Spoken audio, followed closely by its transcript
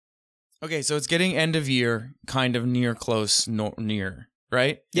Okay, so it's getting end of year, kind of near, close, near,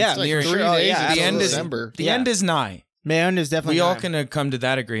 right? Yeah, It's near. 3 days yeah, the end is December. The end is nigh. Man is definitely. We all can come to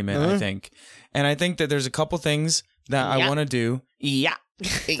that agreement, I think. And I think that there's a couple things that I want to do. Yeah.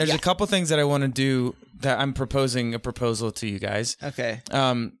 There's a couple things that I want to do that I'm proposing a proposal to you guys. Okay.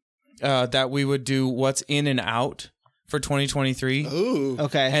 That we would do what's in and out for 2023. Ooh.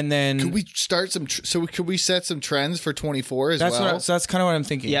 Okay. And then Could we start some? Could we set some trends for 24 as that's well? so that's kind of what I'm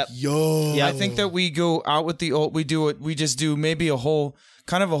thinking. Yep. Yo. Yeah. I think that we go out with the old. We just do maybe a whole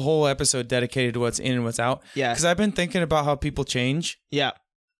episode dedicated to what's in and what's out. Yeah. Because I've been thinking about how people change. Yeah.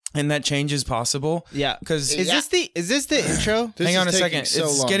 And that change is possible. Yeah. Because Is this the intro? This hang on is a taking second. so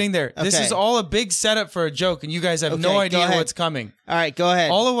It's long. getting there. This Okay. is all a big setup for a joke, and you guys have Okay, no go idea ahead. what's coming. All right, go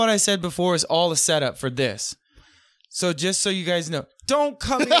ahead. All of what I said before is all a setup for this. So just so you guys know, don't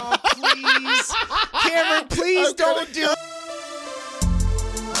cut me off, please. Cameron, please don't do it.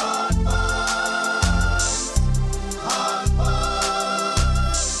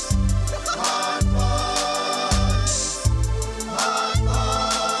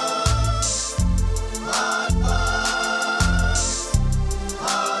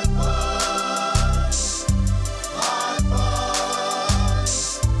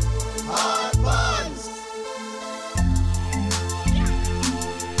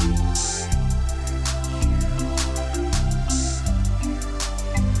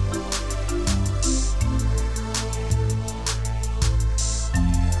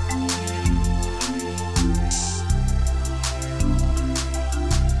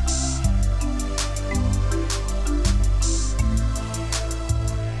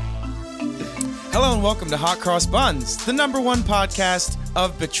 Hello and welcome to Hot Cross Buns, the #1 podcast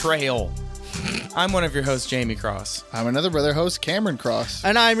of betrayal. I'm one of your hosts, Jamie Cross. I'm another brother host, Cameron Cross.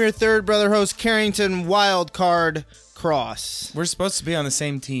 And I'm your third brother host, Carrington Wildcard Cross. We're supposed to be on the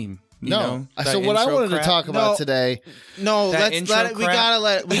same team. You know, that So what I intro wanted to crap. talk about No. today, No, That let's intro let it. We crap. gotta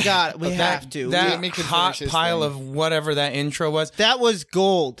let it. We have to. That me can hot finish this pile thing. of whatever that intro was. That was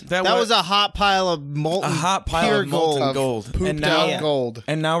gold. That That was- was a hot pile of A molten, hot pile pure of molten Of gold. pooped And now, out gold.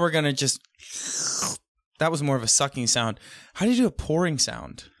 and now we're going to just... That was more of a sucking sound. How do you do a pouring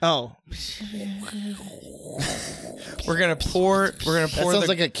sound? Oh, We're going to pour... We're going to That pour sounds the...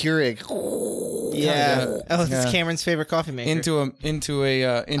 like a Keurig. yeah. Yeah. Oh, this Yeah. is Cameron's favorite coffee maker. into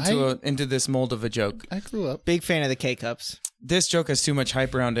this mold of a joke. I grew up. Big fan of the K-Cups. This joke has too much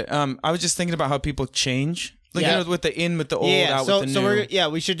hype around it. I was just thinking about how people change. Like, Yeah. you know, with the old, Yeah, out so with the new.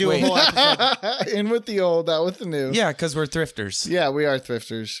 we should do Wait. a whole episode. In with the old, out with the new. Yeah, because we're thrifters. Yeah, we are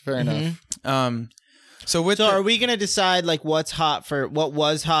thrifters. Fair enough. So with So the, are we gonna decide like what was hot for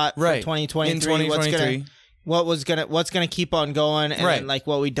right 2023? in 2023? What's gonna keep on going, and Right. then, like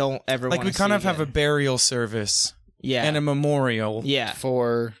what we don't ever Like wanna we kind see of have a again. burial service yeah and a memorial yeah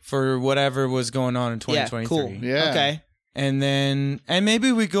For whatever was going on in 2023. cool Yeah. okay And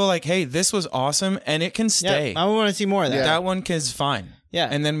maybe we go like, hey, this was awesome, and it can stay. I want to see more of that. Yeah. That one is fine. Yeah.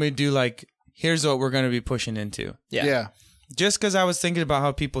 And then we do like, here's what we're going to be pushing into. Yeah. Just because I was thinking about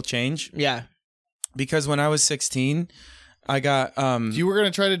how people change. Yeah. Because when I was 16, I got you were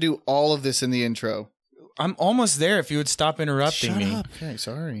going to try to do all of this in the intro. I'm almost there if you would stop interrupting Shut me. up. Okay,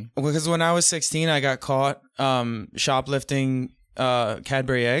 sorry. Because when I was 16, I got caught shoplifting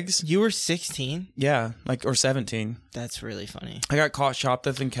Cadbury eggs. You were 16. Yeah, or 17. That's really funny. I got caught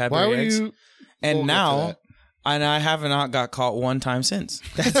shoplifting Cadbury Why were eggs. you? We'll And get to now, that. and I have not got caught one time since.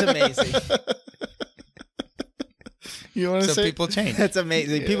 That's amazing. You want to So say? people change. That's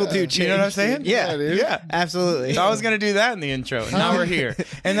amazing. People do change. You know what I'm saying? Yeah. dude. Yeah. Absolutely. So I was gonna do that in the intro. Now we're here,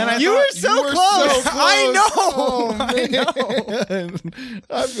 and then I You thought, were so close. I know. Oh, I know. man.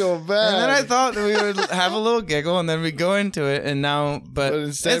 I feel bad. And then I thought that we would have a little giggle, and then we go into it. And now, but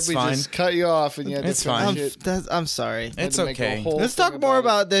instead it's we fine. just cut you off, and you had It's to finish fine. it. I'm sorry. It's Had to make a okay. whole Let's thing talk more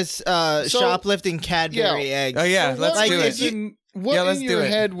about this So- shoplifting Cadbury eggs. Oh yeah, So let's what do is it. What Yeah, in let's your do it.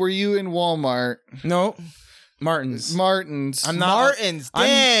 head were you in Walmart? No, Martin's. Martin's. I'm not. Martin's.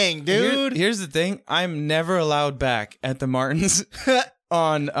 Dang, dude. Here's the thing. I'm never allowed back at the Martin's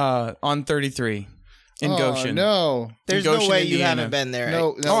on 33 in Goshen. No. There's Goshen, no way you Indiana. haven't been there.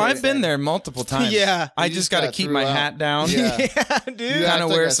 No. Oh, I've been there multiple times. Yeah. I You just just got to got keep threw my out. hat down. Yeah. Yeah, dude. You Kind act of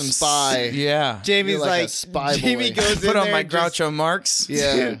like wear a some spy. Yeah. Jamie's You're like a spy Jamie boy. goes in Put on there my and just- Groucho Marx.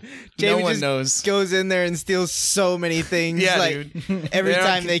 Yeah. Jamie no one just knows. goes in there and steals so many things. Yeah, like, dude. Every They don't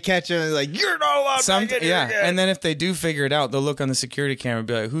time ca- they catch him, they're like, "You're not allowed back in here Yeah, again." and then if they do figure it out, they'll look on the security camera and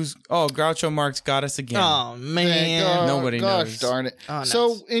be like, Groucho Marx got us again. Oh man. Nobody gosh knows. darn it. Oh, So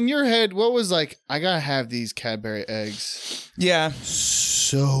nuts. in your head, what was like, I gotta have these Cadbury eggs Yeah.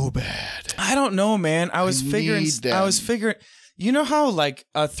 so bad. I don't know, man. I was I figuring. need them. I was figuring. You know how like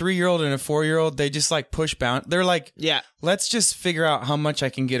a 3-year-old and a 4-year-old, they just like push bound. They're like, Yeah. let's just figure out how much I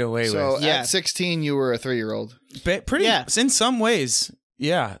can get away So with. Yeah. at 16, you were a 3-year-old. Pretty, Yeah. in some ways,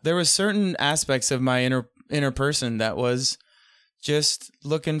 yeah. There was certain aspects of my inner person that was just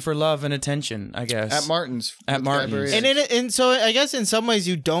looking for love and attention, I guess. At Martin's. At with Martin's. Cadbury And so I guess in some ways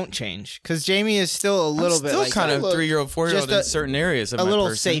you don't change because Jamie is still a little I'm bit still like kind of look, 3-year-old, 4-year-old just in certain areas of a my little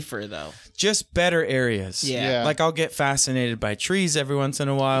person. safer though. Just better areas. Yeah. Like I'll get fascinated by trees every once in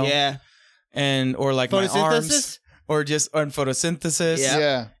a while. Yeah. And or like my arms. Photosynthesis? Or just on photosynthesis. Yeah.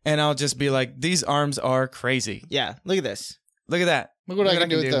 Yeah. And I'll just be like, these arms are crazy. Yeah. Look at this. Look at that. Look what I can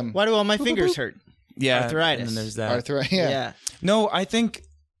do with them. Why do all my fingers hurt? Yeah. Arthritis. And then there's that. Arthritis. Yeah. Yeah. No, I think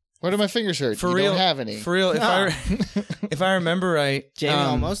Why do my fingers hurt? for you real don't have any. For real, No. if I remember right, Jamie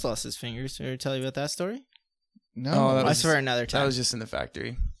almost lost his fingers. Did I tell you about that story? No. Oh, that I was- swear another time. that was just in the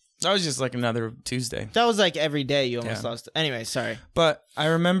factory. That was just like another Tuesday. That was like every day you almost Yeah. lost. Anyway, sorry. But I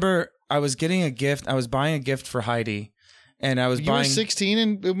remember I was getting a gift. I was buying a gift for Heidi, and I was You were buying. 16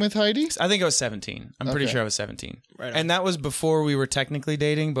 and with Heidi? I think I was 17. I'm pretty Okay. sure I was 17. Right on. And that was before we were technically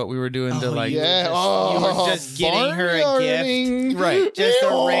dating, but we were doing the like. Yeah. you were just getting her a gift. barnyarding. Right. Just a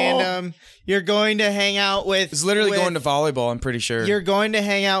Yeah. random. You're going to hang out with. It's literally with- going to volleyball. I'm pretty sure. You're going to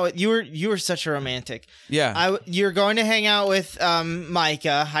hang out with. You were such a romantic. Yeah. You're going to hang out with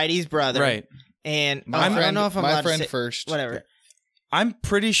Micah, Heidi's brother. Right. And My I friend, don't know if I'm my allowed friend to say, first. whatever. I'm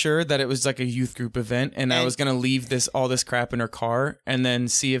pretty sure that it was like a youth group event, and I And- was gonna leave all this crap in her car, and then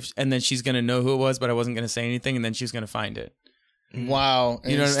and then she's gonna know who it was, but I wasn't gonna say anything, and then she's gonna find it. Wow.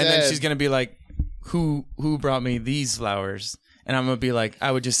 You know, and then Instead- she's gonna be like, "Who brought me these flowers?" And I'm gonna be like, I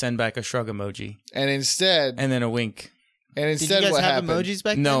would just send back a shrug emoji And instead, and then a wink. and Did instead, you guys what have happened? emojis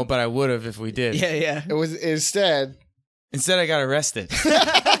back No, then? but I would have if we did. Yeah. It was instead. Instead, I got arrested.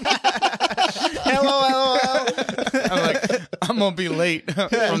 Hello. I'm like, I'm gonna be late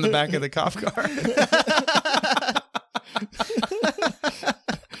from the back of the cop car.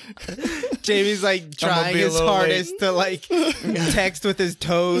 Jamie's like trying be a his little hardest to like text with his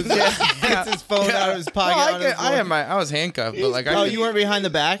toes. Gets his phone out of his pocket. I was handcuffed, but like, Oh, you weren't behind the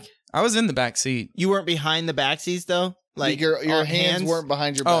back? I was in the back seat. You weren't behind the back seats though? Like your on hands weren't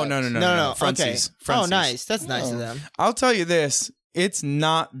behind your back. Oh no. No. Frontsies. Okay. Frontsies. Oh, nice. That's nice of Oh. them. I'll tell you this. It's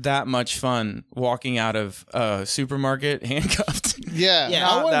not that much fun walking out of a supermarket handcuffed. Yeah. Yeah.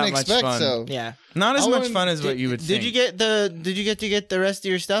 I Not wouldn't that much expect fun. so. Yeah. Not as I much wouldn't- fun as what you would think. Did you get to get the rest of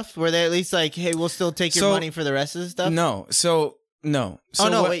your stuff? Were they at least like, hey, we'll still take your So- money for the rest of the stuff? No. So, no. So oh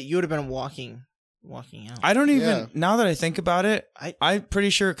no, what- wait, you would have been walking out. I don't even, Yeah. now that I think about it, I'm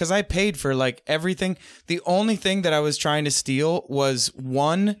pretty sure, because I paid for like everything. The only thing that I was trying to steal was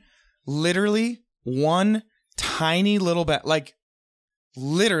literally one tiny little bag, like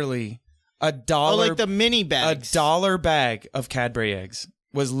literally $1. Oh, like the mini bags. $1 bag of Cadbury eggs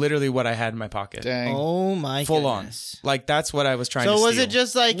was literally what I had in my pocket. Dang. Oh my Full goodness. on. Like that's what I was trying to So steal. was it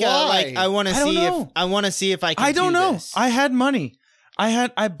just like Why? I want to I don't see know. if I can I don't do know. this. I had money.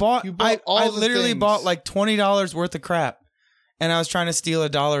 I bought You bought all I the literally things. bought like $20 worth of crap. And I was trying to steal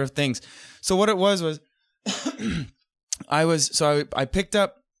 $1 of things. So what it was I picked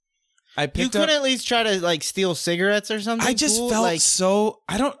up You could at least try to like steal cigarettes or something. I just cool? felt like, so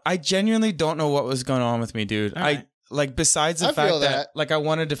I genuinely don't know what was going on with me, dude. All right. Like besides the I fact feel that that. like I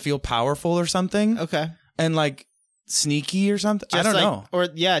wanted to feel powerful or something okay. and like sneaky or something. I Just don't like, know. Or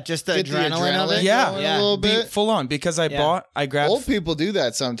just the Get the adrenaline of it. Yeah. going Yeah. a little bit. Full on because I Yeah. grabbed Old people do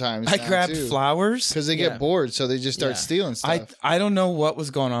that sometimes. I grabbed flowers. because they Yeah. get bored, so they just start Yeah. stealing stuff. I don't know what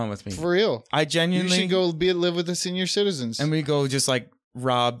was going on with me. For real. I You genuinely should go live with the senior citizens. and we go just like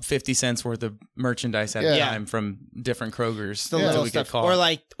rob 50 cents worth of merchandise at a Yeah. time from different Kroger's The Yeah. until little we get stuff, caught.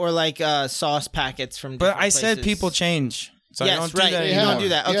 or like sauce packets from. but different I said places. people change, so I yes, don't do right. that You anymore. don't do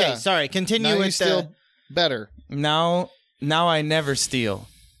that. Okay, Yeah. sorry. Continue now you with still better. Now I never steal.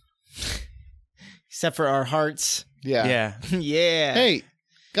 except for our hearts. Yeah. Yeah. Yeah. Hey,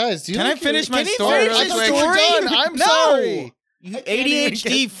 guys, do you Can I like your- finish my Can he story finish really his quick? story? We're done. I'm No. sorry. You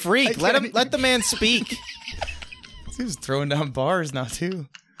ADHD freak. I Let can't him. Let the man speak. He was throwing down bars now too.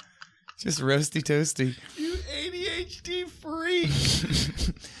 Just roasty toasty. You ADHD freak.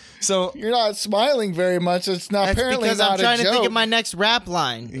 So You're not smiling very much. It's not That's apparently because not I'm trying a to think joke. of my next rap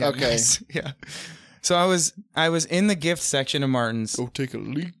line. yeah, Okay. nice. Yeah. So I was in the gift section of Martin's. Go take a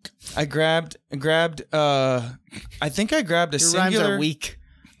leak. I grabbed I think I grabbed a Your rhymes singular are weak.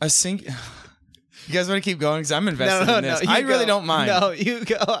 You guys want to keep going because I'm invested in this. you I really go. don't mind. No, you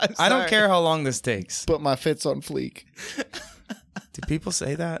go. I'm I don't sorry. care how long this takes. Put my fits on fleek. Do people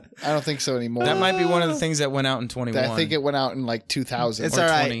say that? I don't think so anymore. That might be one of the things that went out in 21. I think it went out in like 2000. It's Or all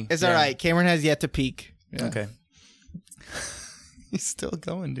right. 20, It's yeah. all right. Cameron has yet to peak. Yeah. Okay. He's still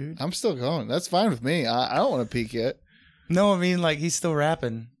going, dude. I'm still going. That's fine with me. I don't want to peek yet. No, I mean, like, he's still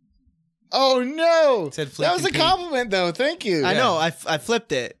rapping. Oh, no. Said Fleek That was and a Pete. compliment, though. Thank you. I know. I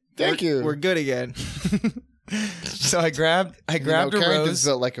flipped it. Thank you. We're good again. So I grabbed a Carrington's rose.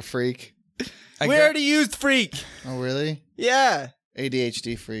 built like a freak. We already used freak. Oh, really? Yeah.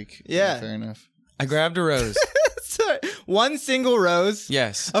 ADHD freak. Yeah. Fair enough. I grabbed a rose. Sorry. One single rose.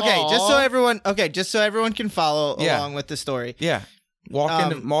 Yes. Okay, Aw. just so everyone can follow Yeah. along with the story. Yeah.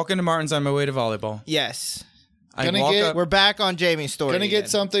 Walk into Martin's on my way to volleyball. Yes. I Gonna walk get- up We're back on Jamie's story. Gonna get again.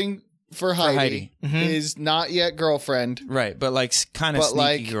 something for Heidi. Mhm. His not yet girlfriend, right, but like kind of but sneaky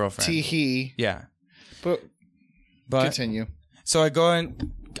like girlfriend. tee-hee. Yeah. But But continue. so I go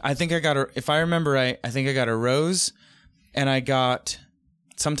in. I think I got a. If I remember right, I think I got a rose, and I got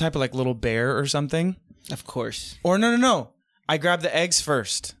some type of like little bear or something. Of course. Or no. I grabbed the eggs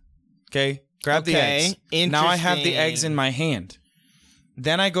first. Okay, grab the Okay, eggs. Now I have the interesting. eggs in my hand.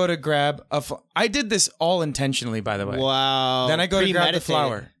 Then I go to grab I did this all intentionally, by the way. Wow. Then I go to grab the Premeditated.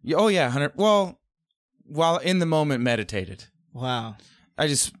 flower. Oh yeah, 100. Well, while in the moment, meditated. Wow. I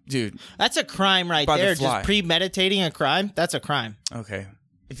just, dude. That's a crime right By the there. fly. Just premeditating a crime. That's a crime. Okay.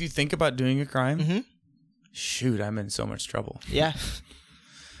 If you think about doing a crime, Mhm. shoot, I'm in so much trouble. Yeah.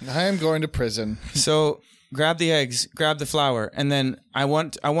 I am going to prison. So grab the eggs, grab the flower, and then I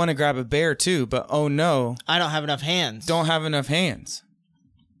want to grab a bear too, but oh no, I don't have enough hands. don't have enough hands.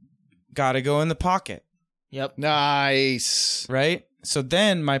 Gotta go in the pocket, Yep. Nice. right? So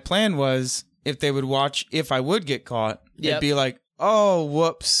then my plan was if they would watch, if I would get caught, Yep. it'd be like, oh,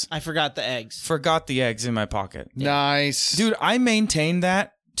 whoops, I forgot the eggs. forgot the eggs in my pocket. Nice. Dude, I maintained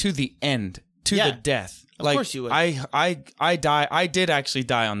that to the end, to Yeah. the death. Of Like, course you would. I die. I did actually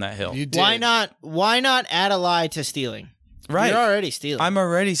die on that hill. You did. Why not add a lie to stealing? Right. You're already stealing. I'm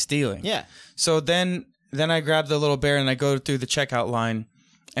already stealing. yeah. So then I grab the little bear and I go through the checkout line,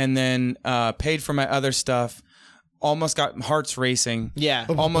 and then paid for my other stuff. Almost got hearts racing. Yeah.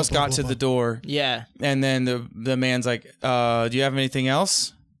 Almost got to the door, Yeah. and then the man's like, "Do you have anything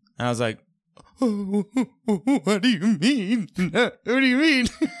else?" And I was like, "What do you mean? What do you mean?"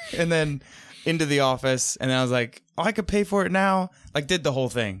 And then into the office, and then I was like, "Oh, I could pay for it now." Like, did the whole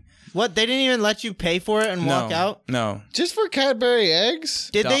thing. What? They didn't even let you pay for it and walk out? No. Just for Cadbury eggs?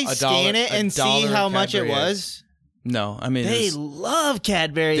 Did they $1 scan it and see $1 how much it Cadbury was? No. I mean, They it's- love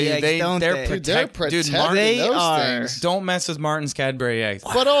Cadbury eggs, don't they're they? Dude, they're Dude, protecting Martin, They those are. things. don't mess with Martin's Cadbury eggs.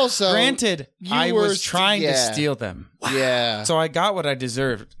 But also, Granted, you I were was trying to yeah. steal them. Yeah. So I got what I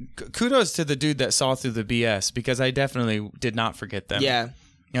deserved. Kudos to the dude that saw through the BS, because I definitely did not forget them. Yeah.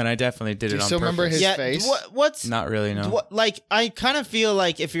 And I definitely did Do it you on still purpose. remember his Yeah. face? What's Not really, no. like? I kind of feel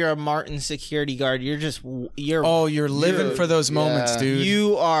like if you're a Martin security guard, you're Oh, you're living Dude, for those moments, yeah. dude.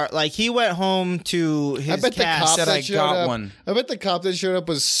 you are like he went home to his I bet the cat. cop Said that I showed got up, one. I bet the cop that showed up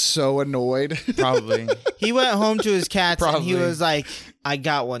was so annoyed. Probably. He went home to his cats and he Probably. was like, "I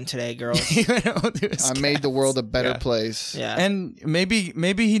got one today, girls." He went out to his I made the world a better Yeah. place. Yeah. And maybe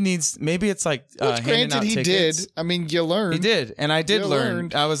he needs, maybe it's like Which handing granted out he tickets. did. I mean, you learned. He did. And I did You learn.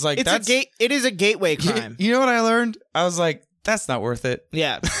 learned. I was like, It's that's it is a gateway crime. You know what I learned? I was like, that's not worth it.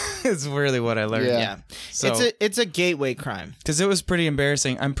 Yeah. It's really what I learned. Yeah. Yeah. So, It's a gateway crime. because it was pretty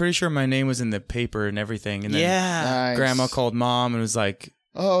embarrassing. I'm pretty sure my name was in the paper and everything. And then Yeah. Nice. grandma called mom and was like,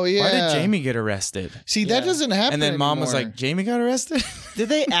 Oh yeah. why did Jamie get arrested? See, that Yeah. doesn't happen. And then mom was anymore. like, Jamie got arrested? Did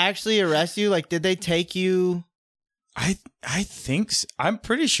they actually arrest you? Like, did they take you? I think so. I'm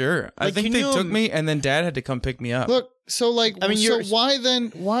pretty sure. I Like, think can they you took me, and then dad had to come pick me up. Look, so like, I mean, so you're- why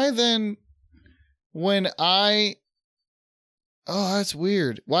then when I oh, that's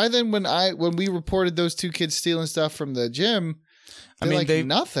weird. Why then when we reported those two kids stealing stuff from the gym, I they're mean, like they-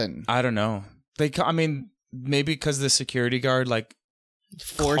 nothing. I don't know. I mean, maybe because the security guard like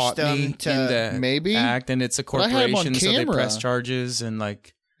Forced caught me them in to. the Maybe. act, and it's a But I had 'em on corporation, so they camera. press charges and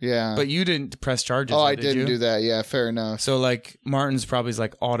like. Yeah. But you didn't press charges. oh, though, I did didn't you? do that. Yeah, fair enough. So like Martin's probably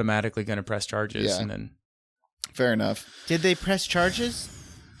like automatically going to press charges, Yeah. and then Fair enough. Did they press charges?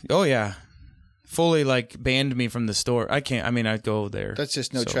 oh yeah, fully like banned me from the store. I can't. I mean, I'd go there. That's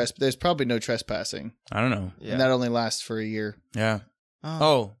just no So- There's probably no trespassing, I don't know. Yeah. and that only lasts for a year. Yeah. Oh.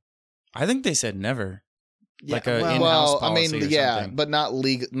 Oh, I think they said never. Yeah, like a well, in-house Well, I policy mean, or yeah, something. but not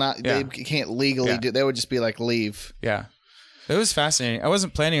legal. Not Yeah. they can't legally Yeah. do. They would just be like leave. Yeah. It was fascinating. I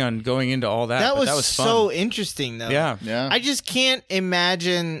wasn't planning on going into all that. that but was, that was fun. so interesting, though. Yeah. Yeah. I just can't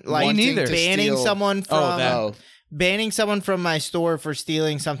imagine like Me neither. banning Steal. someone from that. Oh, banning someone from my store for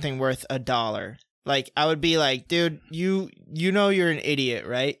stealing something worth $1. Like I would be like, dude, you know you're an idiot,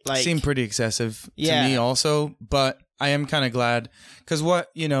 right? Like Seemed pretty excessive Yeah. to me also, but I am kind of glad because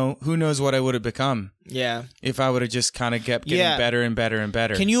who knows what I would have become Yeah. if I would have just kind of kept getting better and better and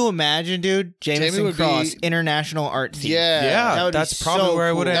better. Can you imagine, dude? Jameson would Cross, be- international art team. Yeah. Yeah, would be that's probably so where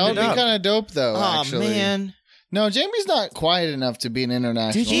I would have That would ended be up. kind of dope, though, Oh, actually. man. No, Jamie's not quiet enough to be an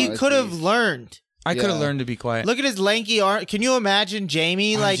international He artist. could have learned. I could have Yeah. learned to be quiet. Look at his lanky arm. Can you imagine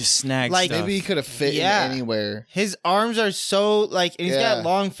Jamie? I Like, just snagged like- stuff. Maybe he could have fit Yeah. in anywhere. his arms are so, like, and he's Yeah. got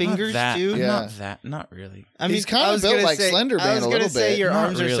long fingers, not that. too. Yeah. Not really. I mean, He's kinda I was built gonna like say, Slender I Man was a gonna little say bit. your Not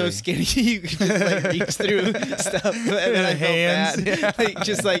arms are so really. skinny you could just like reach through stuff. And then I felt Hands. bad. Like,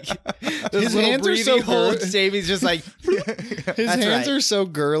 just like those His little hands are so breathing holds. good. Jamie's just like His That's hands right. are so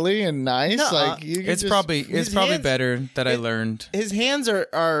girly and nice. Nuh-uh. Like you could It's just, probably his hands- better that I learned. his hands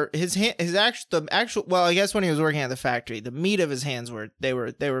are his actual. Well, I guess when he was working at the factory, the meat of his hands were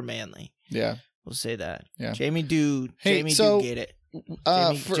manly. yeah. We'll say that. Yeah. Jamie do so- get it.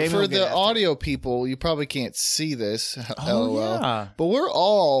 For Jamie will get the after audio people, you probably can't see this. Oh LOL. yeah. But we're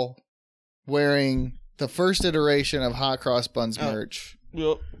all wearing the first iteration of Hot Cross Buns Oh. merch.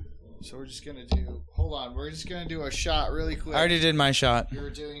 Yep. So we're just gonna do. Hold on, we're just gonna do a shot really quick. I already did my shot.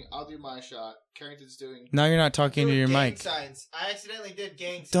 I'll do my shot. Carrington's doing. Now you're not talking to your mic. Signs. I accidentally did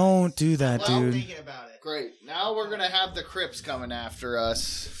gang signs. Don't do that, Well, I'm dude. thinking about it. Great. Now we're gonna have the Crips coming after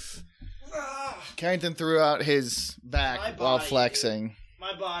us. Carrington threw out his back My while body, flexing.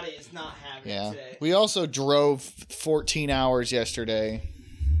 My body is not having it Yeah. today. We also drove 14 hours yesterday.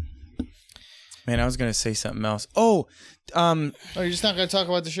 Man, I was gonna say something else. Oh, Oh, you're just not gonna talk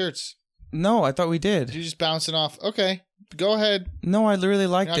about the shirts. no, I thought we did. You're just bouncing off. Okay, go ahead. No, I really You're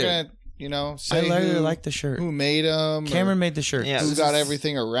liked not it. gonna, I say really who, liked the shirt. who made them. Cameron made the shirt. Yeah, Who this got is-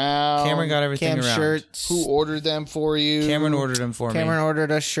 everything around. Cameron got everything Cam around. shirts. Who ordered them for you? Cameron ordered them for Cameron me.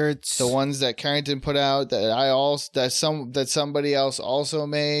 ordered us shirts. The ones that Carrington put out that somebody else also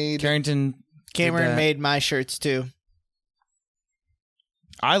made. Carrington. Cameron that. made my shirts too.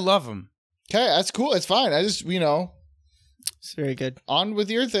 I love them. Okay, that's cool. It's fine. I just It's very good. on with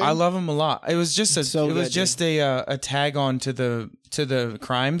your thing. I love them a lot. It was just So it was good, just a tag on to the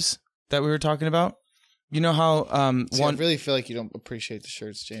crimes that we were talking about. You know how See, I really feel like you don't appreciate the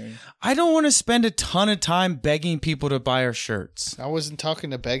shirts, Jamie. I don't want to spend a ton of time begging people to buy our shirts. I wasn't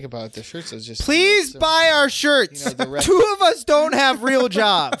talking to beg about the shirts. I was just Please buy our shirts. the rep- Two of us don't have real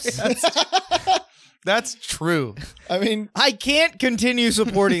jobs. That's true. I mean, I can't continue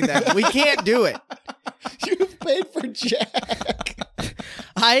supporting them. We can't do it. you've paid for Jack.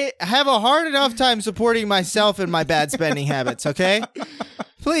 I have a hard enough time supporting myself and my bad spending habits, okay?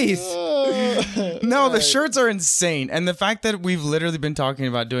 Please. No, the shirts are insane. And the fact that we've literally been talking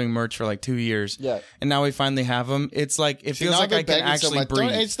about doing merch for like 2 years. Yeah. And now we finally have them. It's like, it feels Now like they're I can begging so actually much.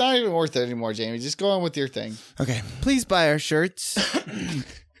 breathe. It's not even worth it anymore, Jamie. Just go on with your thing. Okay. Please buy our shirts.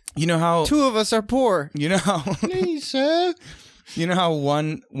 You know how, Two of us are poor. you know how, Please, sir. you know how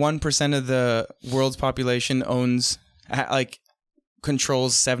 1% of the world's population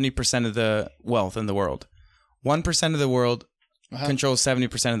controls 70% of the wealth in the world. 1% of the world controls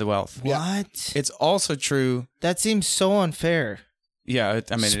 70% of the wealth. What? It's also true. That seems so unfair. Yeah,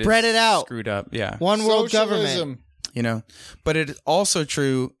 I mean, Spread it's it out. Screwed up. Yeah, One world government. Socialism. you know. But it's also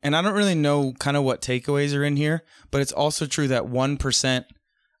true, and I don't really know kind of what takeaways are in here. But it's also true that 1%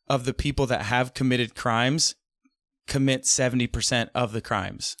 of the people that have committed crimes commit 70% of the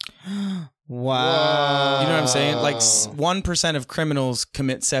crimes. Wow. You know what I'm saying? Like 1% of criminals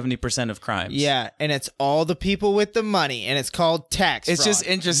commit 70% of crimes. Yeah, and it's all the people with the money, and it's called tax It's fraud. just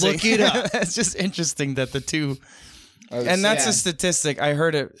interesting. Look it up. It's just interesting that the two, Or the and that's Yeah. a statistic. I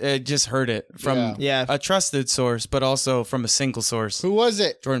heard it. I just heard it from Yeah. a trusted source, but also from a single source. Who was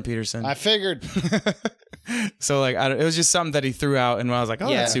it? Jordan Peterson. I figured. So like, it was just something that he threw out, and I was like, oh,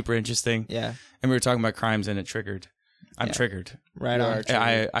 Yeah. that's super interesting. Yeah, And we were talking about crimes, and it triggered. I'm triggered. right You on. are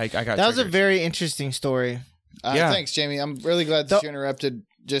triggered. I got. That was a triggered. very interesting story. Yeah. Thanks, Jamie. I'm really glad that you interrupted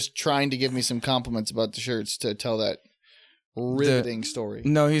just trying to give me some compliments about the shirts to tell that riveting story.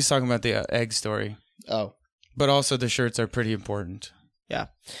 No, he's talking about the egg story, Oh. but also the shirts are pretty important. Yeah,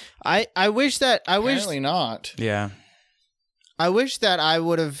 I wish that Apparently not. Yeah. I wish that I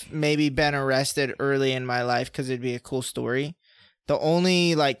would have maybe been arrested early in my life because it'd be a cool story. The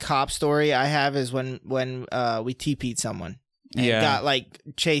only like cop story I have is when we TP'd someone and Yeah. got like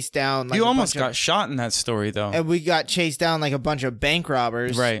chased down. Like You a almost bunch got shot in that story, though. and we got chased down like a bunch of bank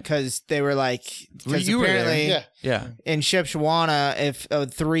robbers, Right. Because they were like, because You were there. apparently Yeah. Yeah. in Shipshawana, if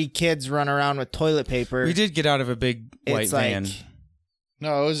 3 kids run around with toilet paper, We did get out of a big white it's like van.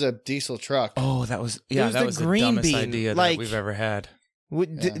 No, it was a diesel truck. Oh, that was was that the was the green dumbest bean, idea like- that we've ever had.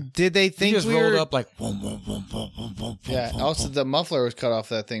 did they He think just we rolled were up like boom, boom, boom, boom, boom, boom, Yeah. boom, Also, boom. the muffler was cut off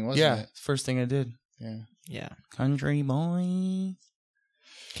that thing, wasn't Yeah, it? first thing I did. Yeah. Yeah. Country boy.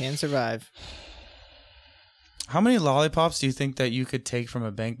 Can survive. How many lollipops do you think that you could take from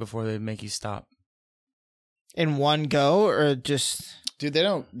a bank before they make you stop? In one go or just... Dude,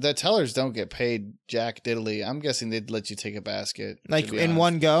 the tellers don't get paid jack diddly. I'm guessing they'd let you take a basket. like in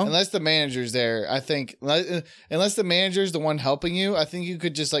one go? Unless the manager's there, I think. Unless the manager's the one helping you, I think you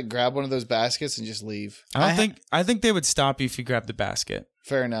could just like grab one of those baskets and just leave. I think they would stop you if you grabbed the basket.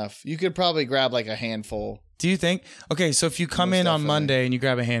 Fair enough. You could probably grab like a handful. Do you think? Okay, so if you come Most in on definitely. Monday and you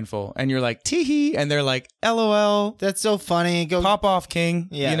grab a handful and you're like, tee-hee, and they're like, LOL, That's so funny. Go pop off, king.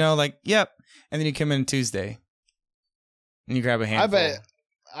 Yeah. You know, like, yep. And then you come in Tuesday and you grab a handful. I bet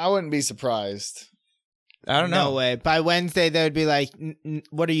I wouldn't be surprised. I don't know. No way. By Wednesday, they would be like,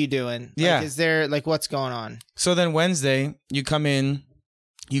 what are you doing? Yeah. Like, is there, like, what's going on? So then Wednesday, you come in,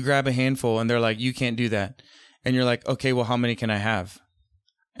 you grab a handful, and they're like, you can't do that. And you're like, okay, well, how many can I have?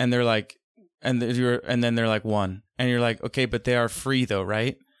 And they're like, and then they're like, one. And you're like, okay, but they are free though,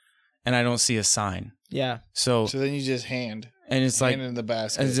 right? And I don't see a sign. Yeah. So then you just hand. and it's like, Hand in the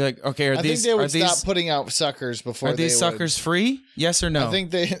basket. and it's like, okay, I think they would stop putting out suckers before are these they suckers free? Yes or no? I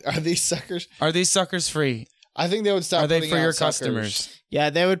think are these suckers? Are these suckers free? I think they would stop. Are they putting for out your suckers. customers? Yeah,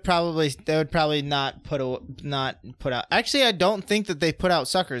 they would probably not put out. Actually, I don't think that they put out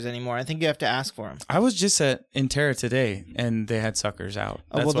suckers anymore. I think you have to ask for them. I was just at Intera today, and they had suckers out.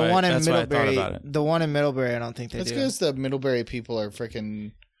 Oh, well, the one in that's why I thought Middlebury, about it. the one in Middlebury, I don't think they That's do. because the Middlebury people are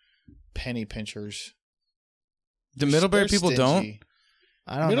freaking penny pinchers. The Middlebury They're people don't. stingy.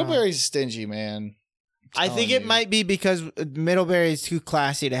 I don't know. Middlebury's stingy, man. I think it might be because Middlebury is too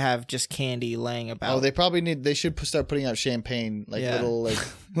classy to have just candy laying about. Oh, they probably need. They should start putting out champagne, like Yeah. little, like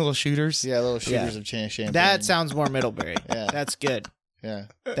Little shooters. little shooters Yeah. of champagne. That sounds more Middlebury. Yeah. That's good. Yeah,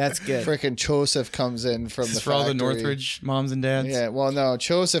 That's good. freaking Joseph comes in from This the is for all the factory. Northridge moms and dads. Yeah, well, no,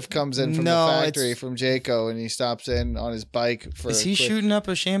 Joseph comes in from No, the factory it's- from Jayco, and he stops in on his bike for. Is a he quick- shooting up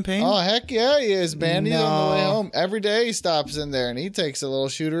a champagne? Oh heck yeah, he is, man. He's on the way No. home every day. He stops in there and he takes a little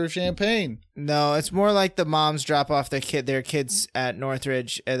shooter of champagne. No, it's more like the moms drop off their kids at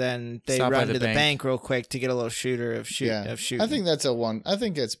Northridge, and then they Stop by run the to the bank. bank real quick to get a little shooter of shooting. I think that's a one. I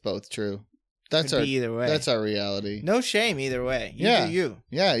think it's both true. That's Could our be either way. That's our reality. No shame either way. You Yeah. do you.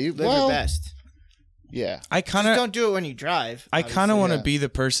 Yeah, you Live well, your best. Yeah, I kind Just of, don't do it when you drive. I kind of obviously. want to yeah. be the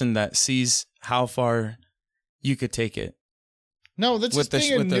person that sees how far you could take it. no, that's With just the-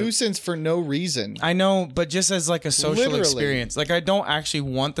 being a with the- nuisance for no reason. I know, but just as like a social Literally. experience. Like I don't actually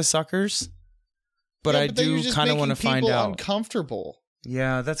want the suckers, but Yeah, I then you're do just kind of want to making find people out. Uncomfortable.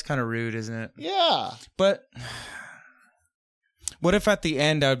 Yeah, that's kind of rude, isn't it? Yeah, But what if at the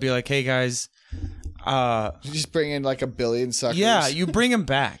end I would be like, "Hey guys, you just bring in like a billion suckers. yeah, you bring them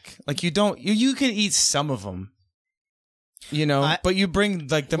back. Like you don't, you can eat some of them, you know, but you bring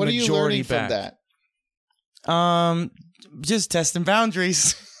like the what are you majority learning back. from that? Just testing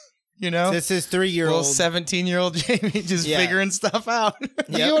boundaries, you know. This is Little 3-year-old. 17-year-old Jamie just Yeah. figuring stuff out.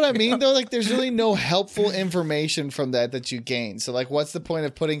 You know what I mean, though? Like, there's really no helpful information from that you gain. So, like, what's the point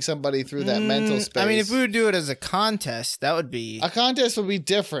of putting somebody through that mental space? I mean, if we would do it as a contest, that would be. a contest would be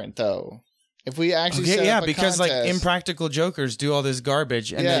different, though. If we actually set Okay, yeah, up a because like contest. impractical jokers do all this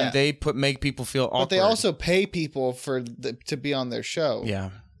garbage, and Yeah. then they make people feel awkward. But they also pay people to be on their show. yeah.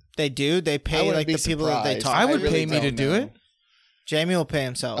 They do. They I pay wouldn't like be the people that they surprised. talk. I would really pay me to don't do know. it, Jamie will pay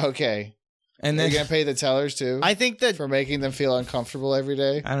himself. Okay. and Are then you going to pay the tellers, too? I think that for making them feel uncomfortable every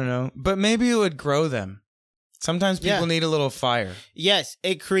day? I don't know, but maybe it would grow them. Sometimes people Yeah. need a little fire. yes,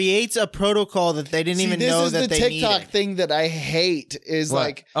 it creates a protocol that they didn't even know that this they is the TikTok needed. thing that I hate is What?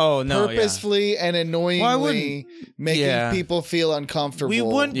 like Oh no, purposefully and annoyingly making Yeah. people feel uncomfortable. We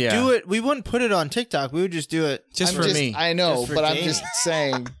wouldn't Yeah. do it. We wouldn't put it on TikTok. We would just do it. Just I'm for me. I know, Just for but I'm Jamie. just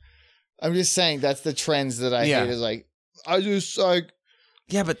saying. I'm just saying that's the trends that I Yeah. hate. Is like I just like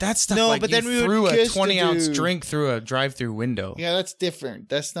Yeah, but that stuff. No, like but you then we would threw a kiss the 20-ounce dude. drink through a drive-through window. yeah, that's different.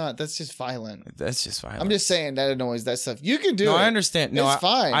 That's just violent. That's just violent. I'm just saying that annoys that stuff. You can do No, it. I understand. No, It's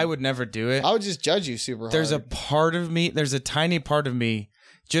fine. I would never do it. I would just judge you super hard. There's a part of me. There's a tiny part of me,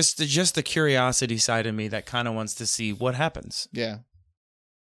 just the curiosity side of me that kind of wants to see what happens. yeah.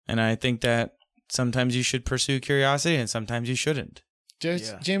 And I think that sometimes you should pursue curiosity, and sometimes you shouldn't. Yeah.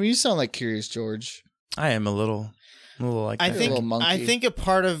 Jamie, you sound like Curious George. I am a little like I that. think. little monkey. I think a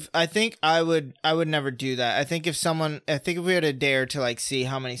part of. I think I would. I would never do that. I think if we had a dare to like see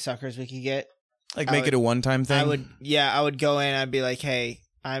how many suckers we could get, like I make it a one-time thing. I would. Yeah, I would go in. I'd be like, hey,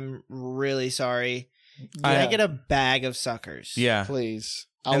 I'm really sorry. Can I I- get a bag of suckers? Yeah, Please.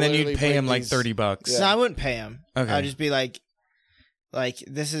 and then literally you'd pay bring him like these- $30. Yeah. No, I wouldn't pay him. Okay. I'd just be like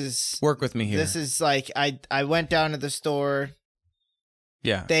this is Work with me here. This is like I went down to the store.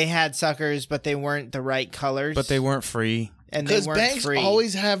 Yeah. They had suckers, but they weren't the right colors. But they weren't free. and they Because weren't banks free.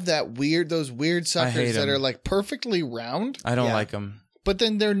 always have those weird hate suckers that 'em. are like perfectly round, I don't Yeah. like them. but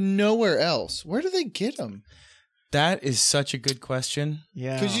then they're nowhere else. Where do they get them? That is such a good question.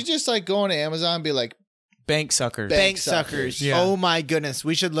 Yeah. Because you just like go on Amazon and be like, Bank suckers. bank suckers. Yeah. Oh my goodness.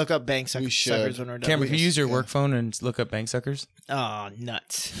 We should look up bank We should. suckers when we're done. Cameron, can you use your Yeah. work phone and look up bank suckers? Oh,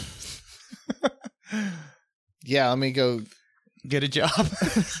 nuts. yeah, let me go Get a job.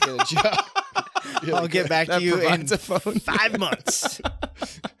 get a job. I'll get back to That you in provides a phone. 5 months.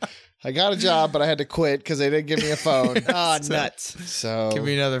 I got a job, but I had to quit because they didn't give me a phone. Oh, So- nuts. So Give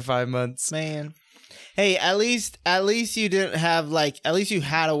me another 5 months. Man. Hey, at least you didn't have at least you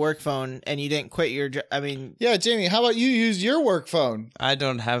had a work phone and you didn't quit your job. I mean, yeah, Jamie, how about you use your work phone? I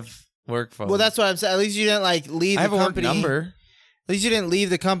don't have work phone. well, that's what I'm saying. At least you didn't leave I have the a work company. number. At least you didn't leave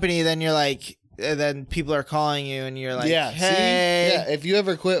the company. Then you're then people are calling you and you're like, yeah, hey, see? Yeah, if you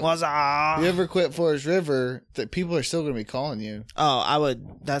ever quit, what's up? you ever quit Forest River, that people are still going to be calling you. Oh, I would.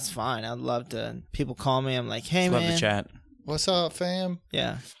 That's fine. I'd love to. People call me. I'm like, hey, Love man. the chat. What's up, fam?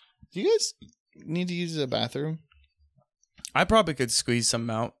 Yeah. Do you guys need to use the bathroom? I probably could squeeze some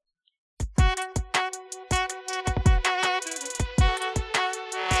out.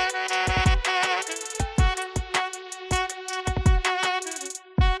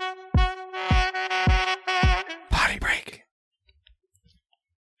 Potty break.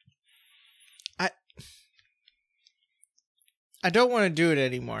 I don't want to do it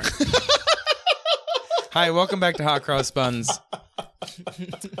anymore. Hi, welcome back to Hot Cross Buns.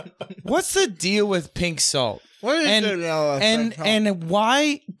 What's the deal with pink salt? What is And- it now? And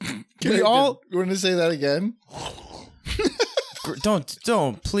why we all You want to say that again?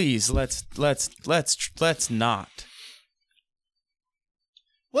 don't please let's not.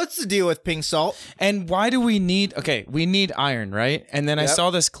 What's the deal with pink salt? And why do we need we need iron, right? And then I Yep. saw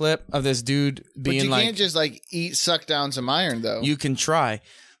this clip of this dude But being you like, can't just suck down some iron though. you can try.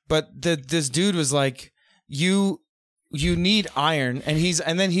 But this dude was like, you need iron,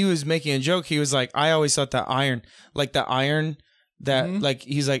 and then he was making a joke. He was like, I always thought that iron that Mhm. like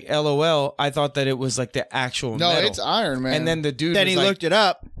he's like LOL. I thought that it was like the actual no, metal. it's iron, man. And then the dude Then was he like, looked it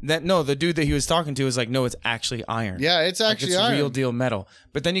up. the dude that he was talking to was like, no, it's actually iron. yeah, it's Like, actually it's iron. real deal metal.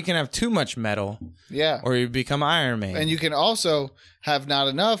 But then you can have too much metal, Yeah, or you become Iron Man. and you can also have not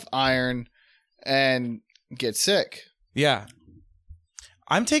enough iron and get sick. Yeah.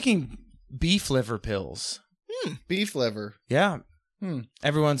 I'm taking beef liver pills. Beef liver. Yeah. Hmm.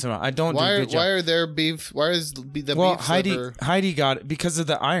 Every once in a while. I don't do a good job. Why are there beef? Why is the beef liver? Heidi got it because of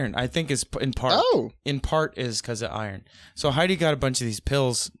the iron. I think is in part. Oh, In part is because of iron. So Heidi got a bunch of these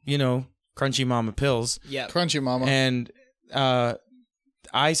pills, Crunchy Mama pills, Yeah. crunchy mama. and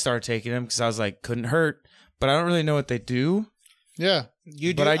I started taking them because I was like, couldn't hurt, but I don't really know what they do. yeah,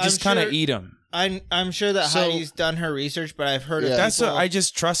 You do. But I just kind of sure, eat them. I'm sure that So- Heidi's done her research, but I've heard of Yeah. That's people. what I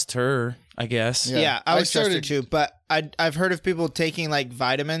just trust her, I guess. Yeah. Yeah, I I would trust her started- too. But I've heard of people taking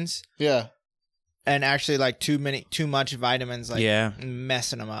vitamins yeah, and actually too much vitamins, Yeah.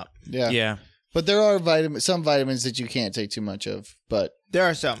 messing them up. yeah, Yeah. But there are some vitamins that you can't take too much of. But There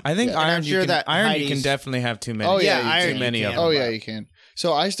are some. I think And I'm iron. sure that iron you Heidi's- can definitely have too many. Oh, yeah, Yeah, you iron can. too many you of can. them. oh yeah, you can.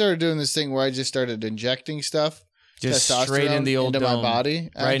 So I started doing this thing where I just started injecting stuff, Just straight testosterone in the old into dome, my body,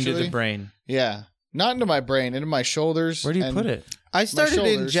 right into actually. the brain. Yeah, not into my brain, into my shoulders. Where do you and- put it? I started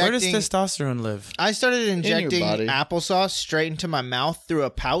shoulders. Where does injecting. testosterone live? I started injecting body. applesauce straight into my mouth through a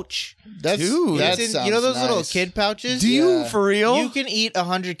pouch. That's Dude. that It's in- sounds you know those little nice. kid pouches? Do you Yeah. for real? You can eat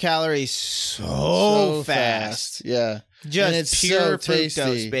 100 calories so fast. Yeah, Just And it's pure so tasty.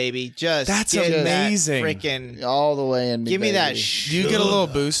 fructose, baby. Just That's get that amazing. Freaking all the way in. give me that. baby. Do you get a little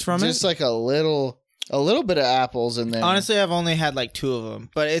boost from Just it? like a little bit of apples, and then Honestly, I've only had 2 of them,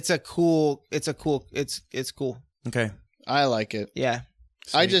 but it's cool. It's cool. Okay. I like it. Yeah.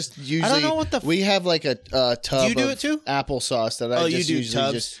 I just usually know what the we have a tub. Do you do of it too? Applesauce that I Oh, just you do usually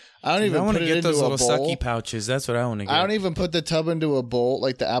tubs? just. I don't I even want put to it get into those a little bowl. sucky pouches. That's what I want to get. I don't even put the tub into a bowl,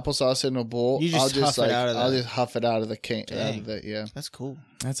 like the applesauce in a bowl. You just I'll just huff it out of I'll the- just huff it out of the can. Out Dang. of the, yeah, That's cool.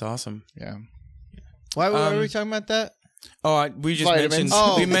 That's awesome. yeah. Why were we Um, talking about that? Oh, we just Vitamins. mentioned.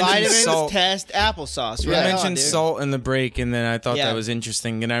 Oh, we mentioned vitamins salt. test applesauce. We Right mentioned on, dude. salt in the break, and then I thought Yeah. that was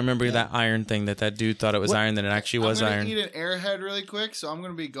interesting. And I remember that iron thing that dude thought it was What- iron, that it actually was I'm iron. gonna eat an airhead really quick, so I'm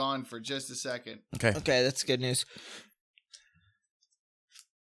gonna be gone for just a second. Okay, Okay, that's good news.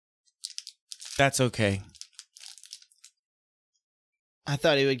 that's okay. I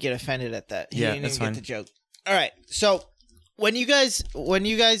thought he would get offended at that. He Yeah, didn't that's even fine. get the joke. All right. So when you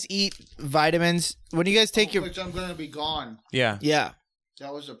guys eat vitamins, when you guys take your Which I'm gonna be gone. Yeah. yeah,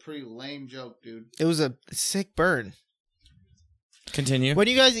 That was a pretty lame joke, dude. it was a sick burn. Continue. When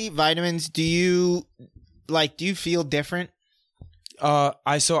you guys eat vitamins, do you feel different?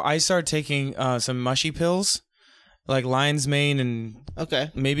 I started taking some mushy pills, like lion's mane and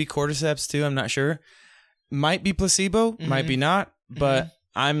maybe cordyceps too. I'm not sure. Might be placebo, might be not, but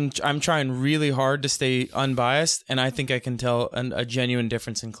I'm trying really hard to stay unbiased, and I think I can tell a genuine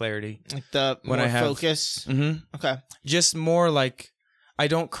difference in clarity. Like the when more I have focus. Okay. Just more like I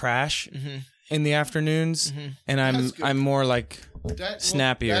don't crash in the afternoons, and I'm more like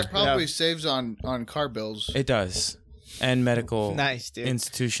snappier. That probably saves on car bills. It does, and medical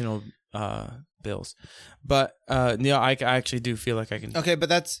institutional bills. But I actually do feel like I can. Okay, but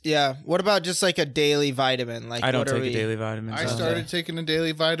that's What about just like a daily vitamin? Like I don't take a daily vitamin. I started taking a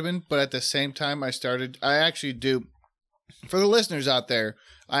daily vitamin, but at the same time, I actually do. For the listeners out there,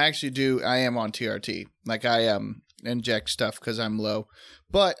 I am on TRT. Like I inject stuff because I'm low.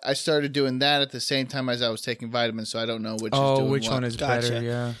 But I started doing that at the same time as I was taking vitamins, so I don't know which is doing which what. one is better,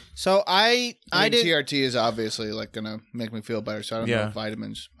 yeah. So I did TRT is obviously like gonna make me feel better, so I don't know if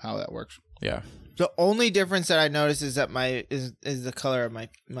vitamins how that works. Yeah. The only difference that I noticed is that is the color of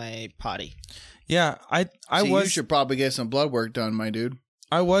my potty. Yeah, You should probably get some blood work done, my dude.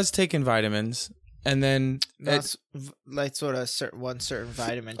 I was taking vitamins, and then that's like sort of one certain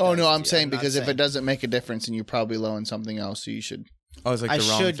vitamin. Oh no, I'm saying because if it doesn't make a difference, and you're probably low in something else, so you should. Oh, it's like the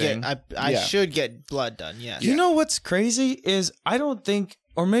wrong thing. I should get blood done. Yes. You know what's crazy is I don't think,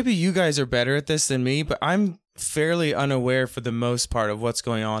 or maybe you guys are better at this than me, but I'm fairly unaware for the most part of what's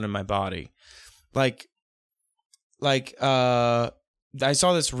going on in my body. Like I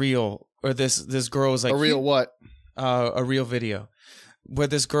saw this reel, or this girl was like a reel what? A real video where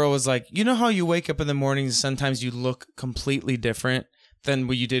this girl was like, you know how you wake up in the morning and sometimes you look completely different than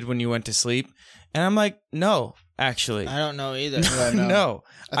what you did when you went to sleep, and I'm like, no. Actually, I don't know either. No,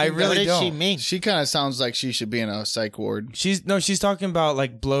 I really don't. What does she mean? She kind of sounds like she should be in a psych ward. She's talking about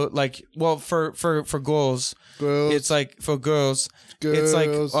like for girls, it's like for girls, it's like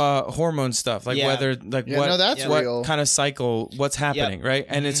hormone stuff, like whether like what kind of cycle, what's happening, right?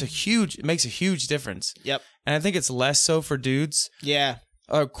 And it makes a huge difference. Yep. And I think it's less so for dudes. Yeah.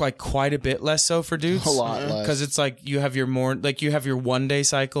 Quite a bit less so for dudes. A lot less. Because it's like you have your 1 day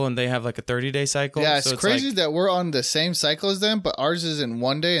cycle and they have like a 30-day cycle. Yeah, it's crazy that we're on the same cycle as them, but ours is in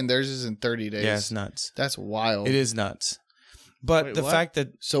 1 day and theirs is in 30 days. Yeah, it's nuts. That's wild. It is nuts. But the fact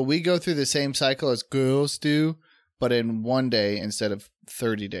that... So we go through the same cycle as girls do, but in 1 day instead of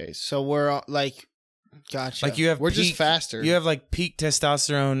 30 days. So we're like... Gotcha. Like we're just faster. You have like peak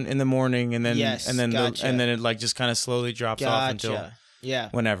testosterone in the morning, and then and then it like just kind of slowly drops off until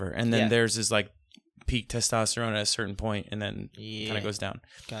whenever, and then theirs is like peak testosterone at a certain point, and then kind of goes down.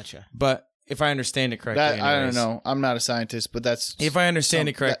 Gotcha. But if I understand it correctly, I don't know. I'm not a scientist, but that's if I understand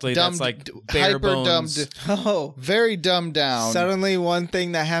it correctly, that's like bare bones. Very dumbed down. Suddenly, one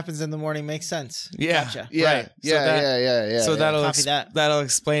thing that happens in the morning makes sense. Yeah, gotcha. Yeah, right. Yeah. So that'll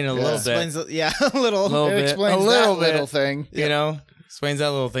explain a little bit. A little. It explains that little thing. You know, explains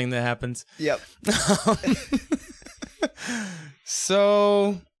that little thing that happens. Yep.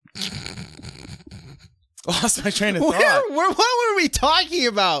 So. Lost my train of thought. What were we talking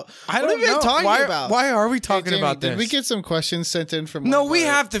about? I don't know. Why are we talking Jamie, about this? Did we get some questions sent in from? No, we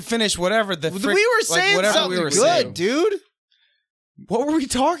have to finish whatever the. We were saying something good, dude. What were we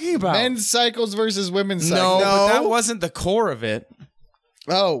talking about? Men's cycles versus women's cycles. No, but that wasn't the core of it.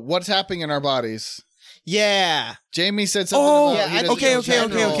 Oh, what's happening in our bodies? Yeah, Jamie said something.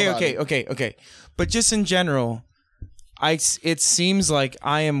 Okay. But just in general, it seems like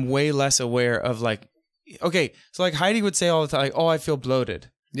I am way less aware of like. Okay, so like Heidi would say all the time, like, "Oh, I feel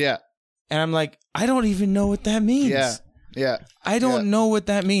bloated." Yeah, and I'm like, I don't even know what that means. Yeah. I don't know what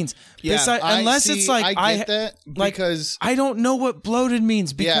that means. Yeah, it's like I get that because I don't know what bloated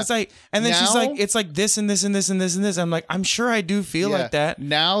means because she's like, it's like this and this and this and this and this. I'm like, I'm sure I do feel like that.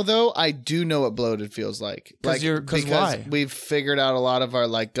 Now though, I do know what bloated feels like. Because why? We've figured out a lot of our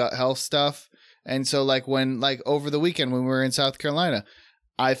like gut health stuff, and so like when like over the weekend when we were in South Carolina,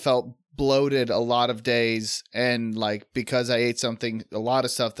 I felt bloated a lot of days, and like because I ate a lot of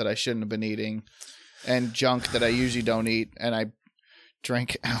stuff that I shouldn't have been eating, and junk that I usually don't eat, and I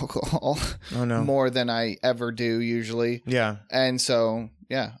drank alcohol more than I ever do usually. Yeah, and so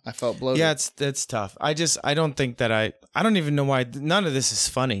I felt bloated. Yeah, it's tough. I don't think that I don't even know why none of this is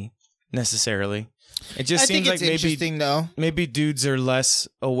funny necessarily. It just seems like maybe dudes are less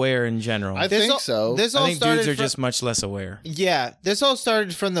aware in general. I think so. I think dudes are just much less aware. Yeah, this all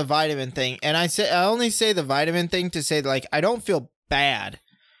started from the vitamin thing, and I only say the vitamin thing to say like I don't feel bad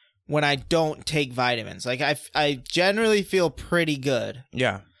when I don't take vitamins. Like I generally feel pretty good.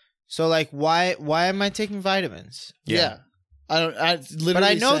 Yeah. So like why am I taking vitamins? Yeah. Literally But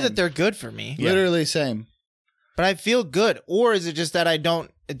I know same. that they're good for me. Literally same. But I feel good. Or is it just that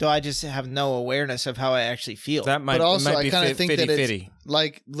do I just have no awareness of how I actually feel? That might, But also, it might I be kind of think that it's fitty.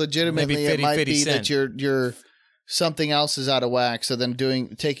 like legitimately, Maybe it might 50 be cent. that you're something else is out of whack. So then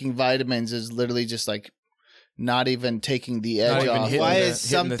taking vitamins is literally just like not even taking the Not edge even off. hitting why the- is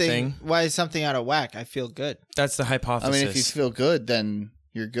hitting the thing. something out of whack? I feel good. That's the I hypothesis. mean, if you feel good, then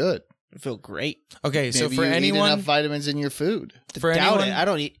you're good. I feel great. Okay, so Maybe for you eat anyone, enough vitamins in your food. for Doubt anyone, it. I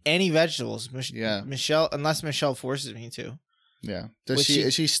don't eat any vegetables. Yeah. Michelle, unless Michelle forces me to. Yeah. Which she-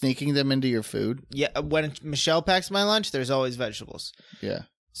 Is she sneaking them into your food? Yeah, when Michelle packs my lunch, there's always vegetables. Yeah.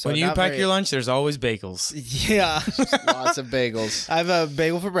 So when you not pack very- your lunch, there's always bagels. Yeah. Lots of bagels. I have a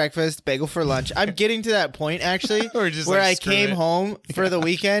bagel for breakfast, bagel for lunch. I'm getting to that point actually Or just where like, I screw came it. home for the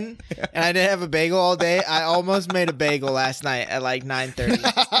weekend and I didn't have a bagel all day. I almost made a bagel last night at like 9:30.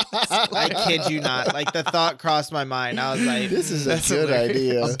 I kid you not. Like the thought crossed my mind. I was like, This is a That's good hilarious.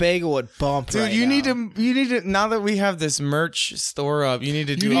 idea. a bagel would bump Dude, right you now. need to now that we have this merch store up, you need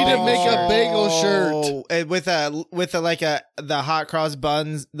to do need to make a bagel shirt. Oh, with the hot cross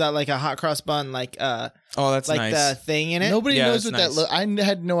buns, a hot cross bun Oh, that's like nice. the thing in it. Nobody Yeah, knows that's what nice. that look. I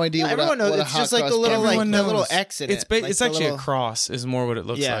had no idea what Everyone knows. what a It's hot just like cross the little bun like is. the little knows. X in it's it. ba- Like it's the actually little- a cross is more what it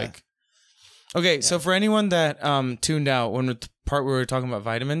looks Yeah. like. Okay, so for anyone that tuned out when the part where we were talking about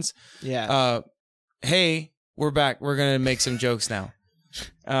vitamins, Yeah. hey, we're back. We're gonna make some jokes now.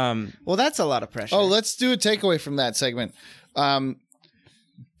 Well, that's a lot of pressure. Oh, let's do a takeaway from that segment.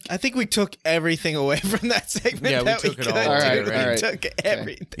 I think we took everything away from that segment. Yeah, we that took it could, all away, dude. right? We took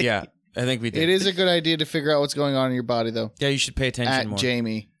everything. Yeah, I think we did. It is a good idea to figure out what's going on in your body, though. Yeah, you should pay attention At more.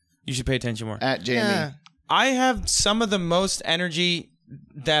 Jamie. You should pay attention more. At Jamie. Yeah. I have some of the most energy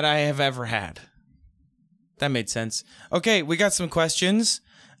that I have ever had. That made sense. Okay, we got some questions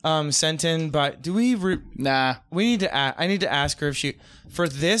sent in by. Do we? Nah. We need to. I need to ask her if she for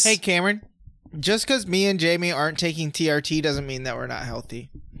this. Hey, Cameron. Just because me and Jamie aren't taking TRT doesn't mean that we're not healthy.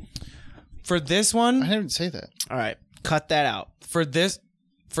 For this I one, didn't say that. All right, cut that out. for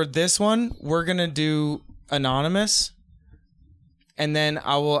this one, we're gonna do anonymous, and then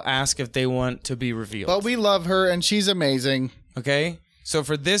I will ask if they want to be revealed. But we love her, and she's amazing. Okay. So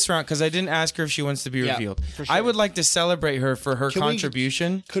for this round, because I didn't ask her if she wants to be Yeah, revealed, for sure. I would like to celebrate her for her Can we-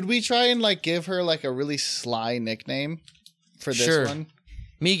 contribution. Could we try and give her a really sly nickname for this Sure. one?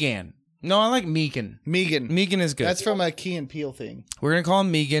 Meegan. No, I like Meegan. Meegan. Meegan is good. That's from a Key and Peele thing. We're gonna call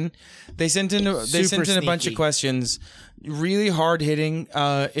him Meegan. They sent in a bunch of sneaky. questions, really hard hitting.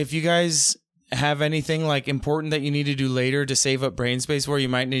 If you guys have anything important that you need to do later to save up brain space for, you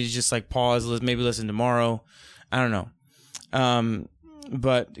might need to just pause, maybe listen tomorrow. I don't know,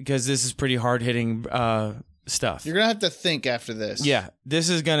 but because this is pretty hard hitting stuff. You're gonna have to think after this. Yeah, this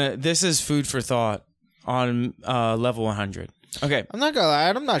is food for thought on level 100. Okay, I'm not gonna lie.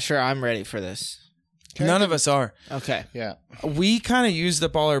 I'm not sure I'm ready for this. none of us are. Okay. Yeah. We kind of used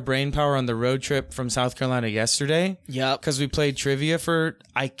up all our brain power on the road trip from South Carolina yesterday. Yep. Because we played trivia for,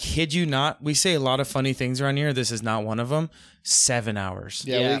 I kid you not, we say a lot of funny things around here. This is not one of them. 7 hours.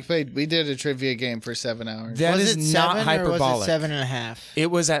 Yeah, we did a trivia game for 7 hours. That was is it not 7 hyperbolic. Or was it 7.5? It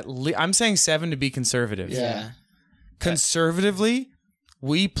was at least, I'm saying 7 to be conservative. Yeah. Conservatively,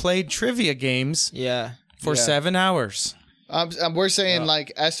 we played trivia games Yeah. for Yeah. 7 hours. We're saying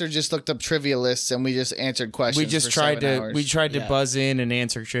Esther just looked up trivia lists and we just answered questions. We just for tried 7 to hours. we tried to Yeah. buzz in and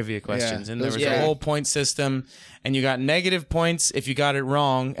answer trivia questions, and there was Yeah. a whole point system, and you got negative points if you got it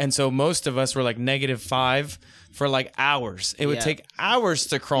wrong, and so most of us were -5 for hours. It would Yeah. take hours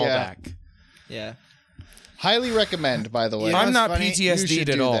to crawl Yeah. back. Yeah. Highly recommend, by the way. You know I'm what's not funny? You PTSD'd should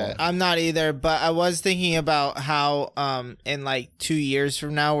at do all. that. I'm not either, but I was thinking about how in 2 years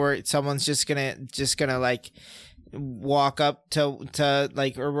from now where someone's just gonna walk up to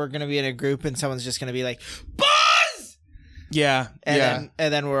or we're gonna be in a group and someone's just gonna be like Buzz, Yeah, and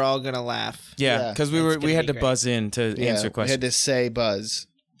then we're all gonna laugh. yeah, because That's we gonna had be to great. buzz in to Yeah, answer we questions. had to say buzz.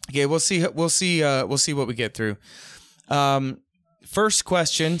 Okay, we'll see what we get through. First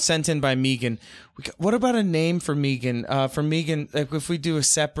question sent in by Meegan. What about a name for Meegan? For Meegan, if we do a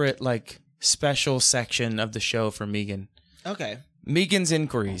separate special section of the show for Meegan. Okay. Meegan's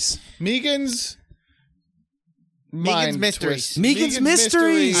inquiries. Meegan's Meegan's mysteries. twist. Meegan's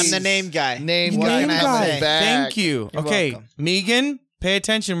mysteries. I'm the name guy. Name What Name can I have to guy. say? back. Thank you. You're Okay, welcome. Meegan, pay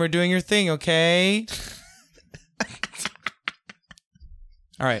attention. We're doing your thing, okay?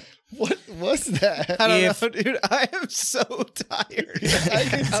 All right. What was that? I don't If- know, dude. I am so tired. I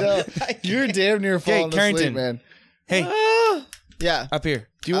can tell. You're damn near falling asleep, Carrington. man. Hey, Yeah, up here.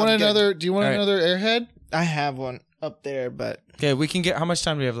 Do you want I'm good. another? Do you want All right. another airhead? I have one up there, but Okay, we can get. How much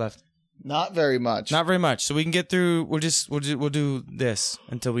time do we have left? Not very much. Not very much. So we can get through. We'll do this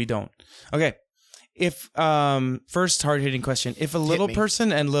until we don't. Okay. If first hard hitting question. If a little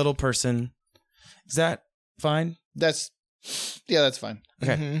person and little person, is that fine? That's fine.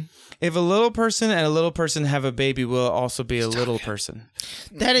 Okay. Mm-hmm. If a little person and a little person have a baby, will it also be a little person?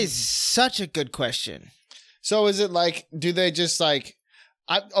 That is such a good question. So is it like, do they just like,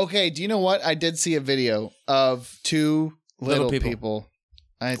 okay, do you know what? I did see a video of two little people.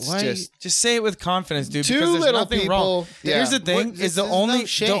 It's just say it with confidence, dude. Two because there's little nothing people. wrong. Yeah. Here's the thing: is the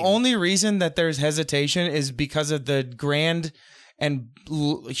only reason that there's hesitation is because of the grand and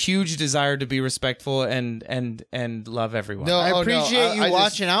huge desire to be respectful and love everyone. I appreciate you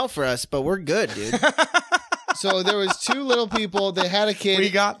watching out for us, but we're good, dude. So there was two little people. They had a kid.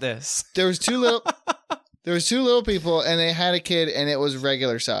 We got this. There was two little people, and they had a kid, and it was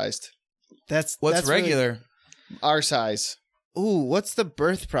regular sized. What's that's regular? Really, our size. Ooh, what's the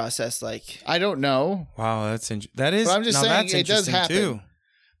birth process like? I don't know. Wow, that is. But I'm just saying that's it does happen. Too.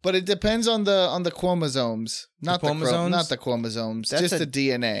 But it depends on the chromosomes, not the chromosomes, just the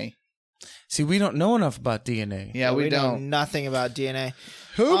DNA. See, we don't know enough about DNA. Yeah, we know don't. Nothing about DNA.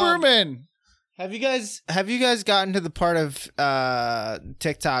 Huberman. Have you guys gotten to the part of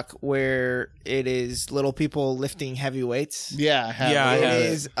TikTok where it is little people lifting heavy weights? Yeah, I have. It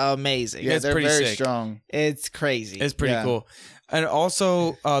is amazing. Yeah, they're pretty very sick. strong. It's crazy. It's pretty cool. And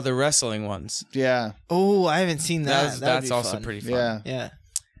also the wrestling ones. Yeah. Oh, I haven't seen that. That's also fun. pretty fun. Yeah.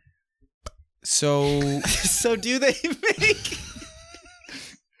 So so do they make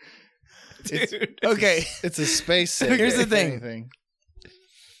Dude. Okay. It's a space sick. Here's the thing.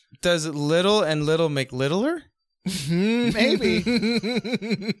 Does little and little make littler? Maybe.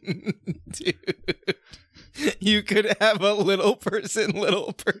 Dude. You could have a little person.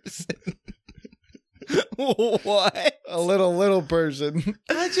 What? A little person.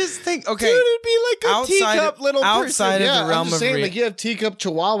 I just think, okay. Dude, it'd be like a teacup little person. Outside of the realm I'm just of saying, like you have teacup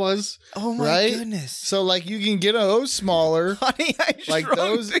chihuahuas. Oh my right? goodness. So like you can get those smaller. Honey, I like shrunk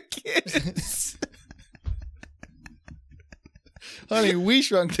those the kids. Honey, we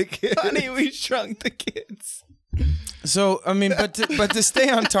shrunk the kids. Honey, we shrunk the kids. So, I mean, but to stay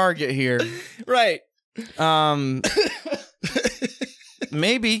on target here. Right.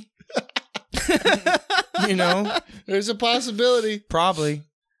 Maybe. You know, there's a possibility. Probably.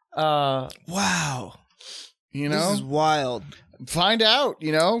 Wow. You know, this is wild. Find out.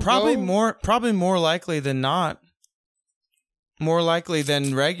 You know, probably more likely than not. More likely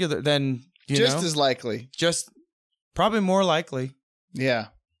than regular than just as likely. Just probably more likely. Yeah.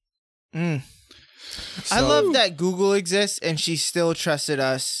 So, I love that Google exists and she still trusted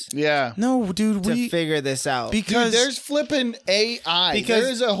us. Yeah. No, dude, to figure this out. Because there's flipping AI. Because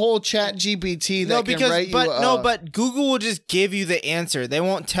there's a whole chat GPT that can write you. But Google will just give you the answer. They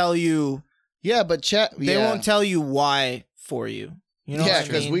won't tell you. Yeah, but They won't tell you why for you. You know? Yeah,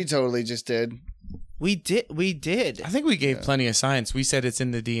 because we totally just did. We did. I think we gave plenty of science. We said it's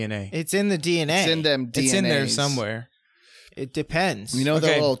in the DNA. It's in the DNA. It's in them DNAs. It's in there somewhere. It depends. You know the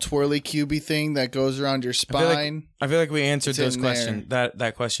little twirly cubey thing that goes around your spine? I feel like we answered those questions.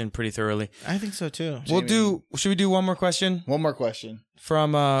 That question pretty thoroughly. I think so too. Should we do one more question? One more question.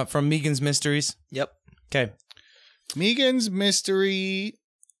 From Meegan's Mysteries? Yep. Okay. Meegan's Mystery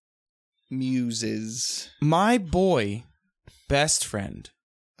Muses. My boy best friend.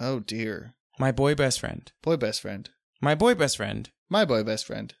 Oh dear. My boy best friend. Boy best friend. My boy best friend. My boy best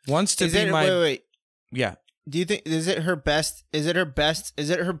friend. Wants to be my wait. Yeah. Do you think is it her best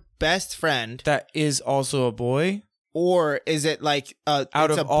friend that is also a boy? Or is it like out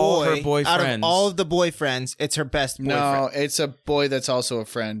of all her boyfriends? Out of all of the boyfriends, it's her best boyfriend. No, it's a boy that's also a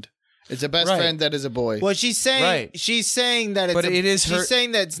friend. It's a best friend that is a boy. Well, she's saying that it's she's saying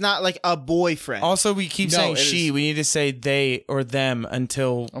that it's not like a boyfriend. Also, we keep saying she. We need to say they or them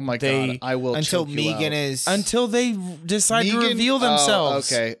until God, I will until choke Meegan you out. is until they decide to reveal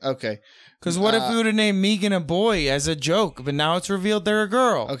themselves. Okay. Because what if we would have named Meegan a boy as a joke, but now it's revealed they're a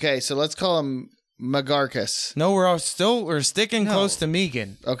girl? Okay, so let's call him Magarcus. No, we're sticking close to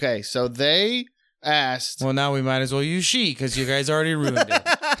Meegan. Okay, so they asked. Well, now we might as well use she because you guys already ruined it.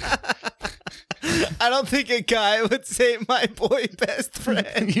 I don't think a guy would say my boy best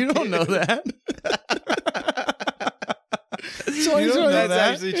friend. You don't know that. That's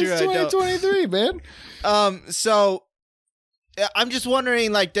actually true. It's 2023, man. So I'm just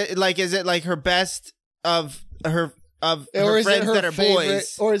wondering, is it like her best of her friends that are favorite,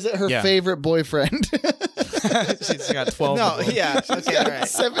 boys, or is it her favorite boyfriend? She's got 12. No, of them. yeah. Okay, all right.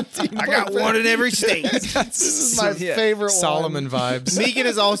 17. I got one in every state. This is my favorite Solomon vibes. Meegan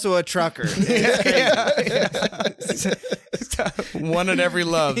is also a trucker. One in every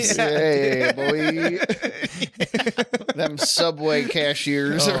loves. Hey, boy. Them Subway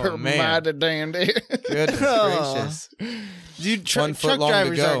cashiers are mighty dandy. Goodness gracious. Dude, 1 truck foot long to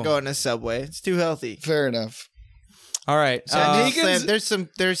drivers go. aren't going to Subway. It's too healthy. Fair enough. All right. There's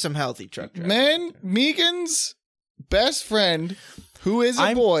some healthy truck drivers. Man, Meegan's best friend, who is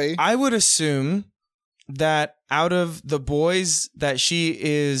a boy. I would assume that out of the boys that she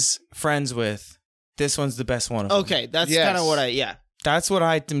is friends with, this one's the best one of them. Okay, that's Yes. kind of what That's what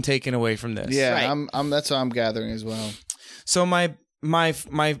I am taking away from this. Yeah, Right. I'm that's what I'm gathering as well. So my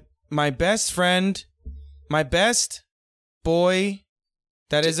best friend, my best boy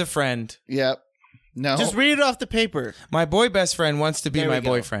that is a friend. Yep. No. Just read it off the paper. My boy best friend wants to be There we my go.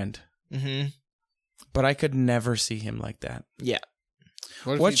 boyfriend. Mm-hmm. But I could never see him like that. Yeah.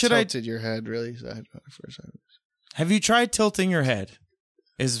 What what you should I- tilted your head really side for a second? Have you tried tilting your head?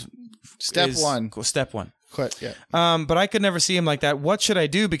 Step one. Step one. Quit. Yeah. But I could never see him like that. What should I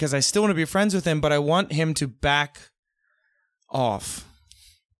do? Because I still want to be friends with him, but I want him to back off.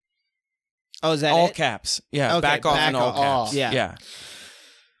 Oh, is that All it? caps. Yeah, Okay, back off back in all off. caps. Yeah. Yeah,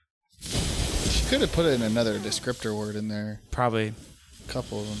 She could have put in another descriptor word in there. probably. A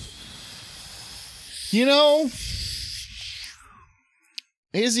couple of them. You know,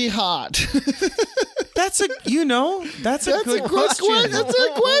 is he hot? That's a good question. That's a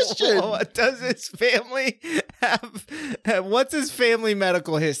good question. Does his family have? What's his family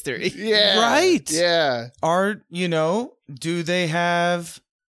medical history? Yeah. Right. Yeah. Do they have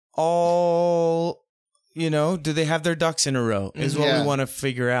do they have their ducks in a row is what Yeah. we want to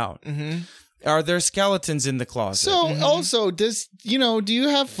figure out. Mm-hmm. Are there skeletons in the closet? So also, do you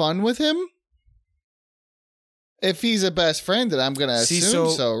have fun with him? If he's a best friend, then I'm going to assume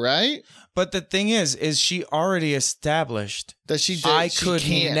so, right? But the thing is she already established That she did. I she could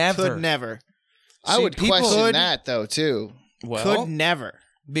can't. never. Could never. I See, would people question could- that though too. Well, Could never.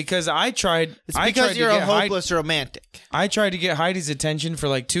 because I tried. It's I because tried you're to a get hopeless romantic. I tried to get Heidi's attention for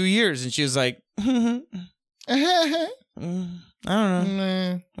like 2 years, and she was like, I don't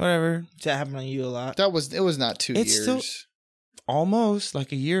know, whatever. Does that happen to you a lot? It was not 2 It's years. still- Almost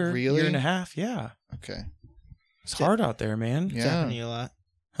like a year, Really? year and a half. Yeah, Okay. it's hard out there, man. Does that happen to Yeah. you a lot?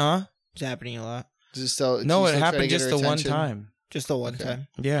 Huh? Does that happen to you a lot? Does it still, No, do you it still try to happened get just her the one attention? time. Just the one Okay. time.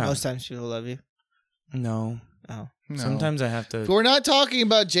 Yeah. Most times people love you. No. Oh. No. Sometimes I have to. We're not talking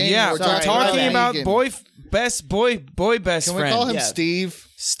about Jamie. Yeah, we're we're sorry, talking my about Meegan. best Can we friend. call him Yeah. Steve?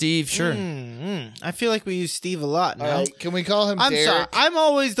 Steve, sure. I feel like we use Steve a lot now. All right. Can we call him I'm Derek? sorry. I'm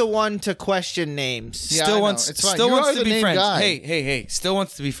always the one to question names. Yeah, I Still know. wants It's fine. still You wants are to the be name friends. guy. Hey. Still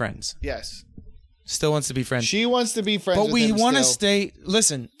wants to be friends. Yes. Still wants to be friends. She wants to be friends But with we him want to still. stay.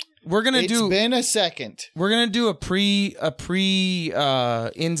 Listen, we're gonna It's been a second. we're gonna do a pre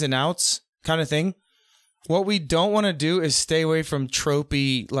ins and outs kind of thing. What we don't want to do is stay away from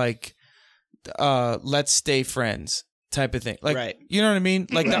tropey like let's stay friends type of thing. Like Right. you know what I mean?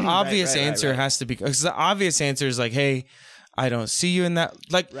 Like the obvious right, answer right. has to be because the obvious answer is like, hey, I don't see you in that.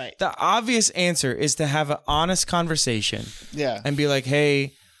 Like Right. the obvious answer is to have an honest conversation Yeah. and be like,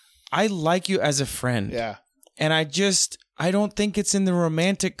 hey, I like you as a friend. Yeah. And I don't think it's in the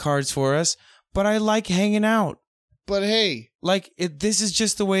romantic cards for us, but I like hanging out. But hey, Like this is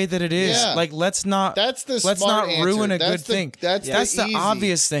just the way that it is. Yeah. Like let's not that's the let's smart not answer. ruin a That's good the- thing. That's the easy.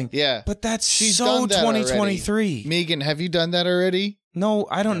 obvious thing. Yeah. But that's She's so done that already. 2023. Meegan, have you done that already? No,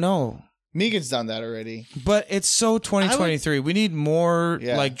 I don't know. Megan's done that already. But it's so 2023. We need more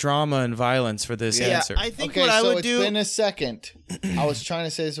Yeah. like drama and violence for this Yeah. answer. I think Okay, what I so would it's do. been a second. I was trying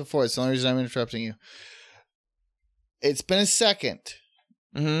to say this before. It's the only reason I'm interrupting you. It's been a second,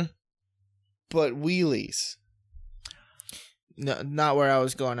 Mm-hmm. but wheelies. No, not where I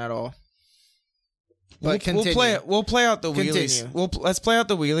was going at all. But We'll play it. We'll play out the Continue. wheelies. Let's play out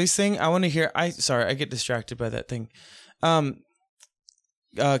the wheelies thing. I want to hear. I get distracted by that thing.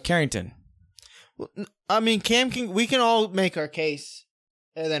 Carrington. I mean, we can all make our case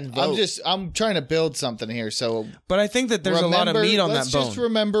and then vote. I'm trying to build something here. So But I think that there's a lot of meat on that let's bone. just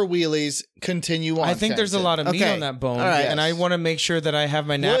remember wheelies. Continue on. I think there's a lot of meat Okay. on that bone, All right. and I want to make sure that I have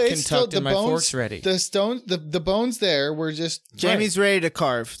my Well, napkin it's still- tucked and the my bones- forks ready. The bones there were just Jamie's ready to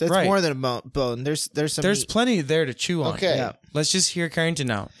carve. That's Right. more than a bone. There's some. There's meat. plenty there to chew on. Okay. Yeah. Let's just hear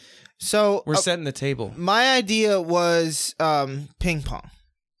Carrington out. So We're setting the table. my idea was ping pong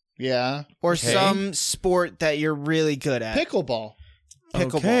Yeah. or Okay. some sport that you're really good at. Pickleball.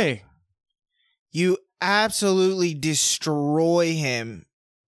 Pickleball. Okay. You absolutely destroy him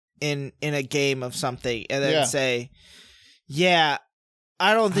in a game of something and then Yeah. say, yeah,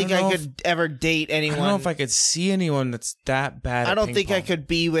 I don't think I could ever date anyone. I don't know if I could see anyone that's that bad at I don't ping think I pong. could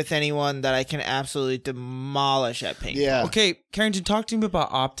be with anyone that I can absolutely demolish at ping pong. Yeah. Okay, Carrington, talk to me about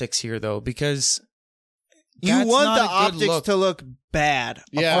optics here, though, because You that's want not the a good optics look. to look bad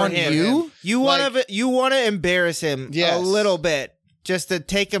Yeah. for On him. you? You want to embarrass him Yes. a little bit just to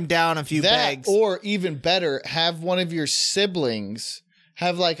take him down a few That, pegs. or even better, have one of your siblings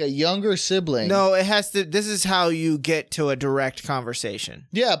have like a younger sibling. No, it has to. This is how you get to a direct conversation.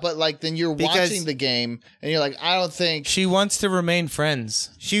 Yeah, but like then you're Because- watching the game and you're like, I don't think. she wants to remain friends.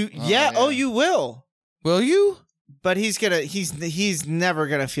 Yeah. Oh, you will. Will you? But he's never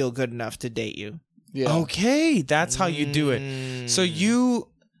gonna feel good enough to date you. Yeah. Okay, that's how you do it. So you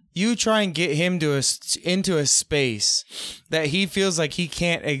try and get him into a space that he feels like he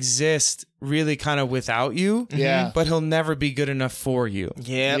can't exist really kind of without you. Yeah. But he'll never be good enough for you.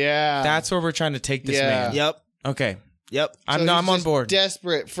 Yep. Yeah. That's where we're trying to take this Yeah. man. Yep. Okay. Yep. I'm So he's on just board.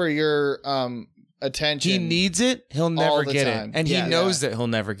 Desperate for your attention. He needs it, he'll never the get time. it. And Yeah. he knows that he'll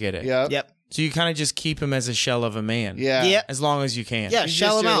never get it. Yep. Yep. So you kind of just keep him as a shell of a man. Yeah. Yep. As long as you can. Yeah. He's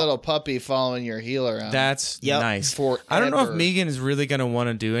Shell just him your out. little puppy following your heel around. That's Yep. nice. Forever. I don't know if Meegan is really going to want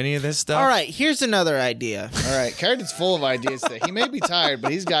to do any of this stuff. All right. Here's another idea. All right. Carrington's full of ideas today. He may be tired,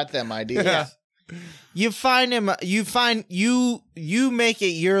 but he's got them ideas. Yeah. You find him. You make it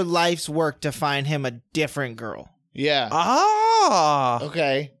your life's work to find him a different girl. Yeah. Ah.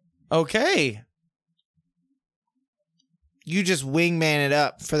 Okay. Okay. You just wingman it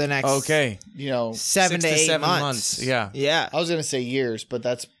up for the next Okay. 7 6 to 8 7 months. Yeah. Yeah. I was gonna say years, but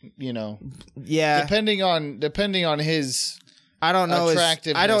that's Yeah. depending on his I don't know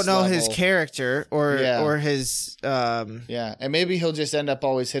attractiveness I don't know his level. character or Yeah. or his yeah, and maybe he'll just end up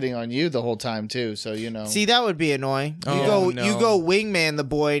always hitting on you the whole time too. So See, that would be annoying. Oh, you no. go wingman the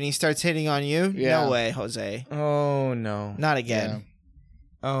boy and he starts hitting on you. Yeah. No way, Jose. Oh, no. Not yeah. again.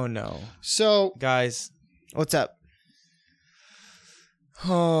 Oh, no. So Guys. What's up?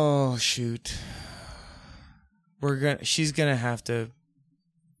 Oh, shoot. She's going to have to.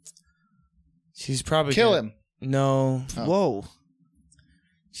 She's probably kill gonna, him. No. Oh. Whoa.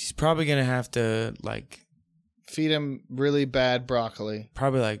 She's probably going to have to, Feed him really bad broccoli.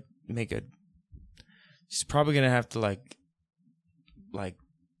 probably, she's probably going to have to,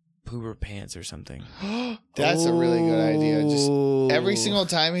 poop her pants or something. That's a really good idea. Just every single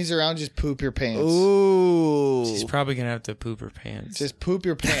time he's around, just poop your pants. Ooh. She's probably going to have to poop her pants. Just poop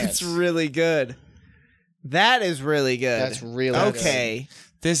your pants. That's really good. That is really good. That's really okay.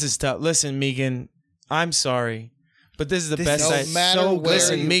 This is tough. Listen, Meegan, I'm sorry, but this is the best. No idea. matter so where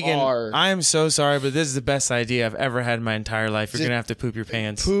Listen, you Meegan, are, I am so sorry, but this is the best idea I've ever had in my entire life. You're Just gonna have to poop your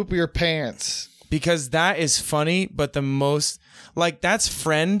pants poop your pants. because that is funny, but the most that's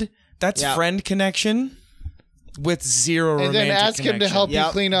friend Yeah. friend connection with zero And romantic then ask him to connection. help you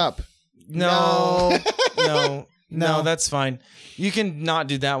Yep. clean up. No, no, No. that's fine. You can not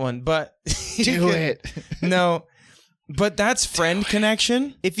do that one, but Do it. No, but that's friend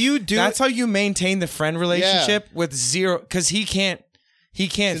connection. If you do That's how you maintain the friend relationship with zero, because he can't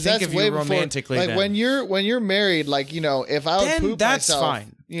think That's of way you before. romantically. Like then. when you're married, if I would Then poop that's myself,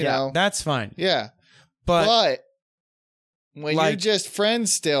 fine. you know, That's fine. yeah. But But when you're like- just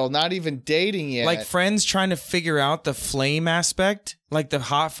friends still, not even dating yet, like friends trying to figure out the flame aspect, like the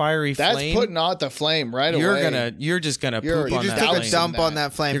hot fiery that's flame. putting out the flame right you're away. you're just gonna You're- poop you on just that take a flame. dump that. on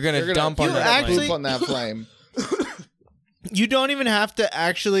that flame. You're gonna You're gonna dump on You that actually- flame. poop on that flame. You don't even have to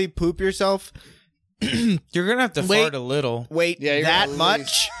actually poop yourself. You're gonna have to Wait. fart a little. Wait, Yeah, you're that gonna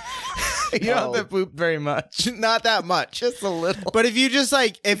much? You don't Oh. have to poop very much. Not that much. Just a little. But if you just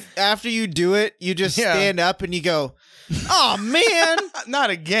if after you do it, you just Yeah. stand up and you go, "Oh man!" Not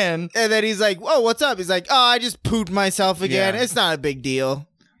again. and then he's like, "Oh, what's up?" He's like, "Oh, I just pooped myself again. Yeah. It's not a big deal."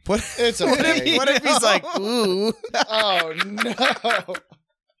 What? It's okay. What if he's like, ooh? Oh no!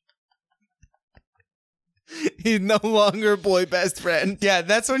 He's no longer boy best friend. Yeah,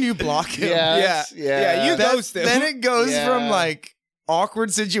 that's when you block him. Yes, Yeah, you That- ghost him. Then it goes Yeah. from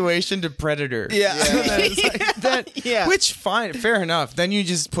awkward situation to predator. Yeah. And then it's like that, Yeah. Which fine, fair enough. Then you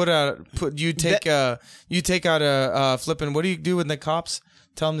just you take out a flipping. What do you do when the cops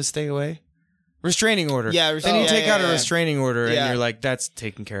tell them to stay away? Restraining order. Yeah, Then you take out a yeah. restraining order, Yeah. and you're like, that's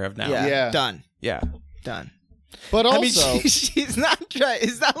taken care of now. Yeah. Yeah. Done. Yeah. Done. But also, I mean, she's not trying.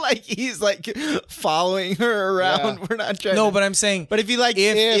 It's not like he's like following her around. Yeah. We're not trying. No, to, but I'm saying but if he like,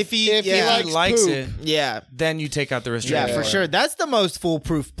 if he likes poop, it, yeah, then you take out the yeah, restriction. for sure. That's the most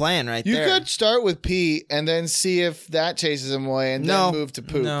foolproof plan, right you there. could start with pee and then see if that chases him away, and No. then move to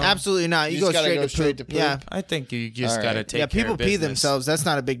poop. No. Absolutely not. You, You go just gotta straight, go to, straight poop. to poop. Yeah, I think you just All got to right. take yeah. care People of pee business. themselves. That's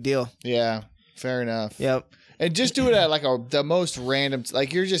not a big deal. Yeah, fair enough. Yep. And just do it at like the most random,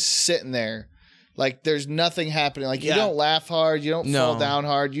 like you're just sitting there, like there's nothing happening. Like you Yeah. don't laugh hard, you don't No. fall down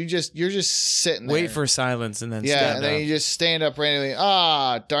hard. You're just sitting there. Wait for silence and then yeah, stand and then up. you just stand up randomly.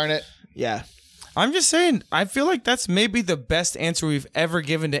 Ah, darn it. Yeah. I'm just saying, I feel like that's maybe the best answer we've ever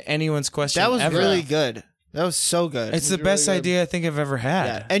given to anyone's question. That was ever. really good. That was so good. It's the really best good. idea I think I've ever had.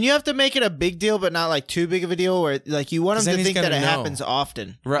 yeah. And you have to make it a big deal, but not like too big of a deal. Where like you want 'Cause him then to he's think that gonna it know. happens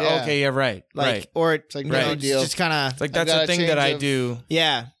often. Right? Yeah. Okay. Yeah. Right. Like right. or It's like you no know, big deal. just kind of It's like I've that's got the a thing that change I of- do.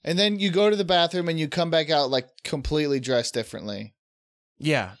 yeah. And then you go to the bathroom and you come back out like completely dressed differently.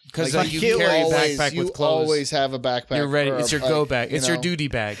 Yeah, because Like you you carry a always, backpack you with clothes. always have a backpack. You're ready. or It's your like, go bag. you It's your know, duty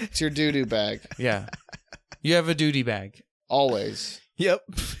bag. It's your doo-doo bag. Yeah, you have a duty bag. Always. Yep.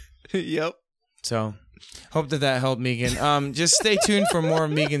 Yep. So, hope that helped Meegan. Just stay tuned for more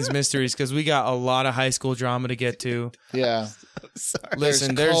of Meegan's mysteries because we got a lot of high school drama to get to. Yeah. Sorry.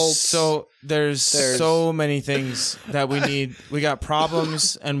 Listen, cults. there's There's- so many things that we need. We got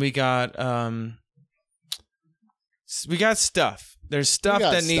problems and we got stuff. There's stuff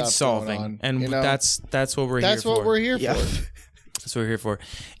got that needs stuff going solving, on, and you know? that's what we're That's here what for. we're here Yeah. for. That's what we're here for.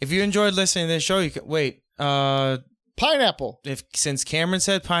 If you enjoyed listening to this show, you can wait. Pineapple. Since Cameron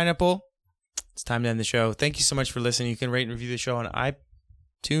said pineapple, it's time to end the show. Thank you so much for listening. You can rate and review the show on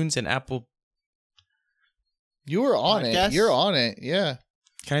iTunes and Apple. You were on Podcast? it. You're on it. Yeah.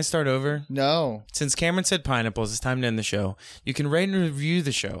 Can I start over? No. Since Cameron said pineapples, it's time to end the show. You can rate and review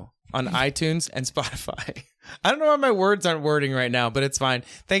the show on iTunes and Spotify. I don't know why my words aren't wording right now, but it's fine.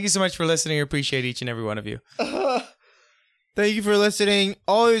 Thank you so much for listening. I appreciate each and every one of you. Thank you for listening.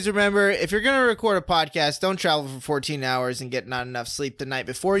 Always remember, if you're going to record a podcast, don't travel for 14 hours and get not enough sleep the night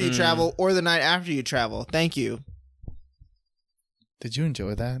before you travel or the night after you travel. Thank you. Did you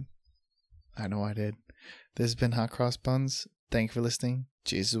enjoy that? I know I did. This has been Hot Cross Buns. Thank you for listening.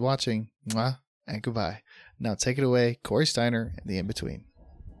 Jesus is watching. Mwah, and goodbye. Now take it away, Corey Steiner and the in-between.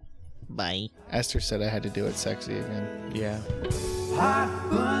 Bye. Esther said I had to do it sexy again. Yeah. Hot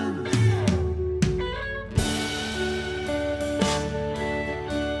Buns.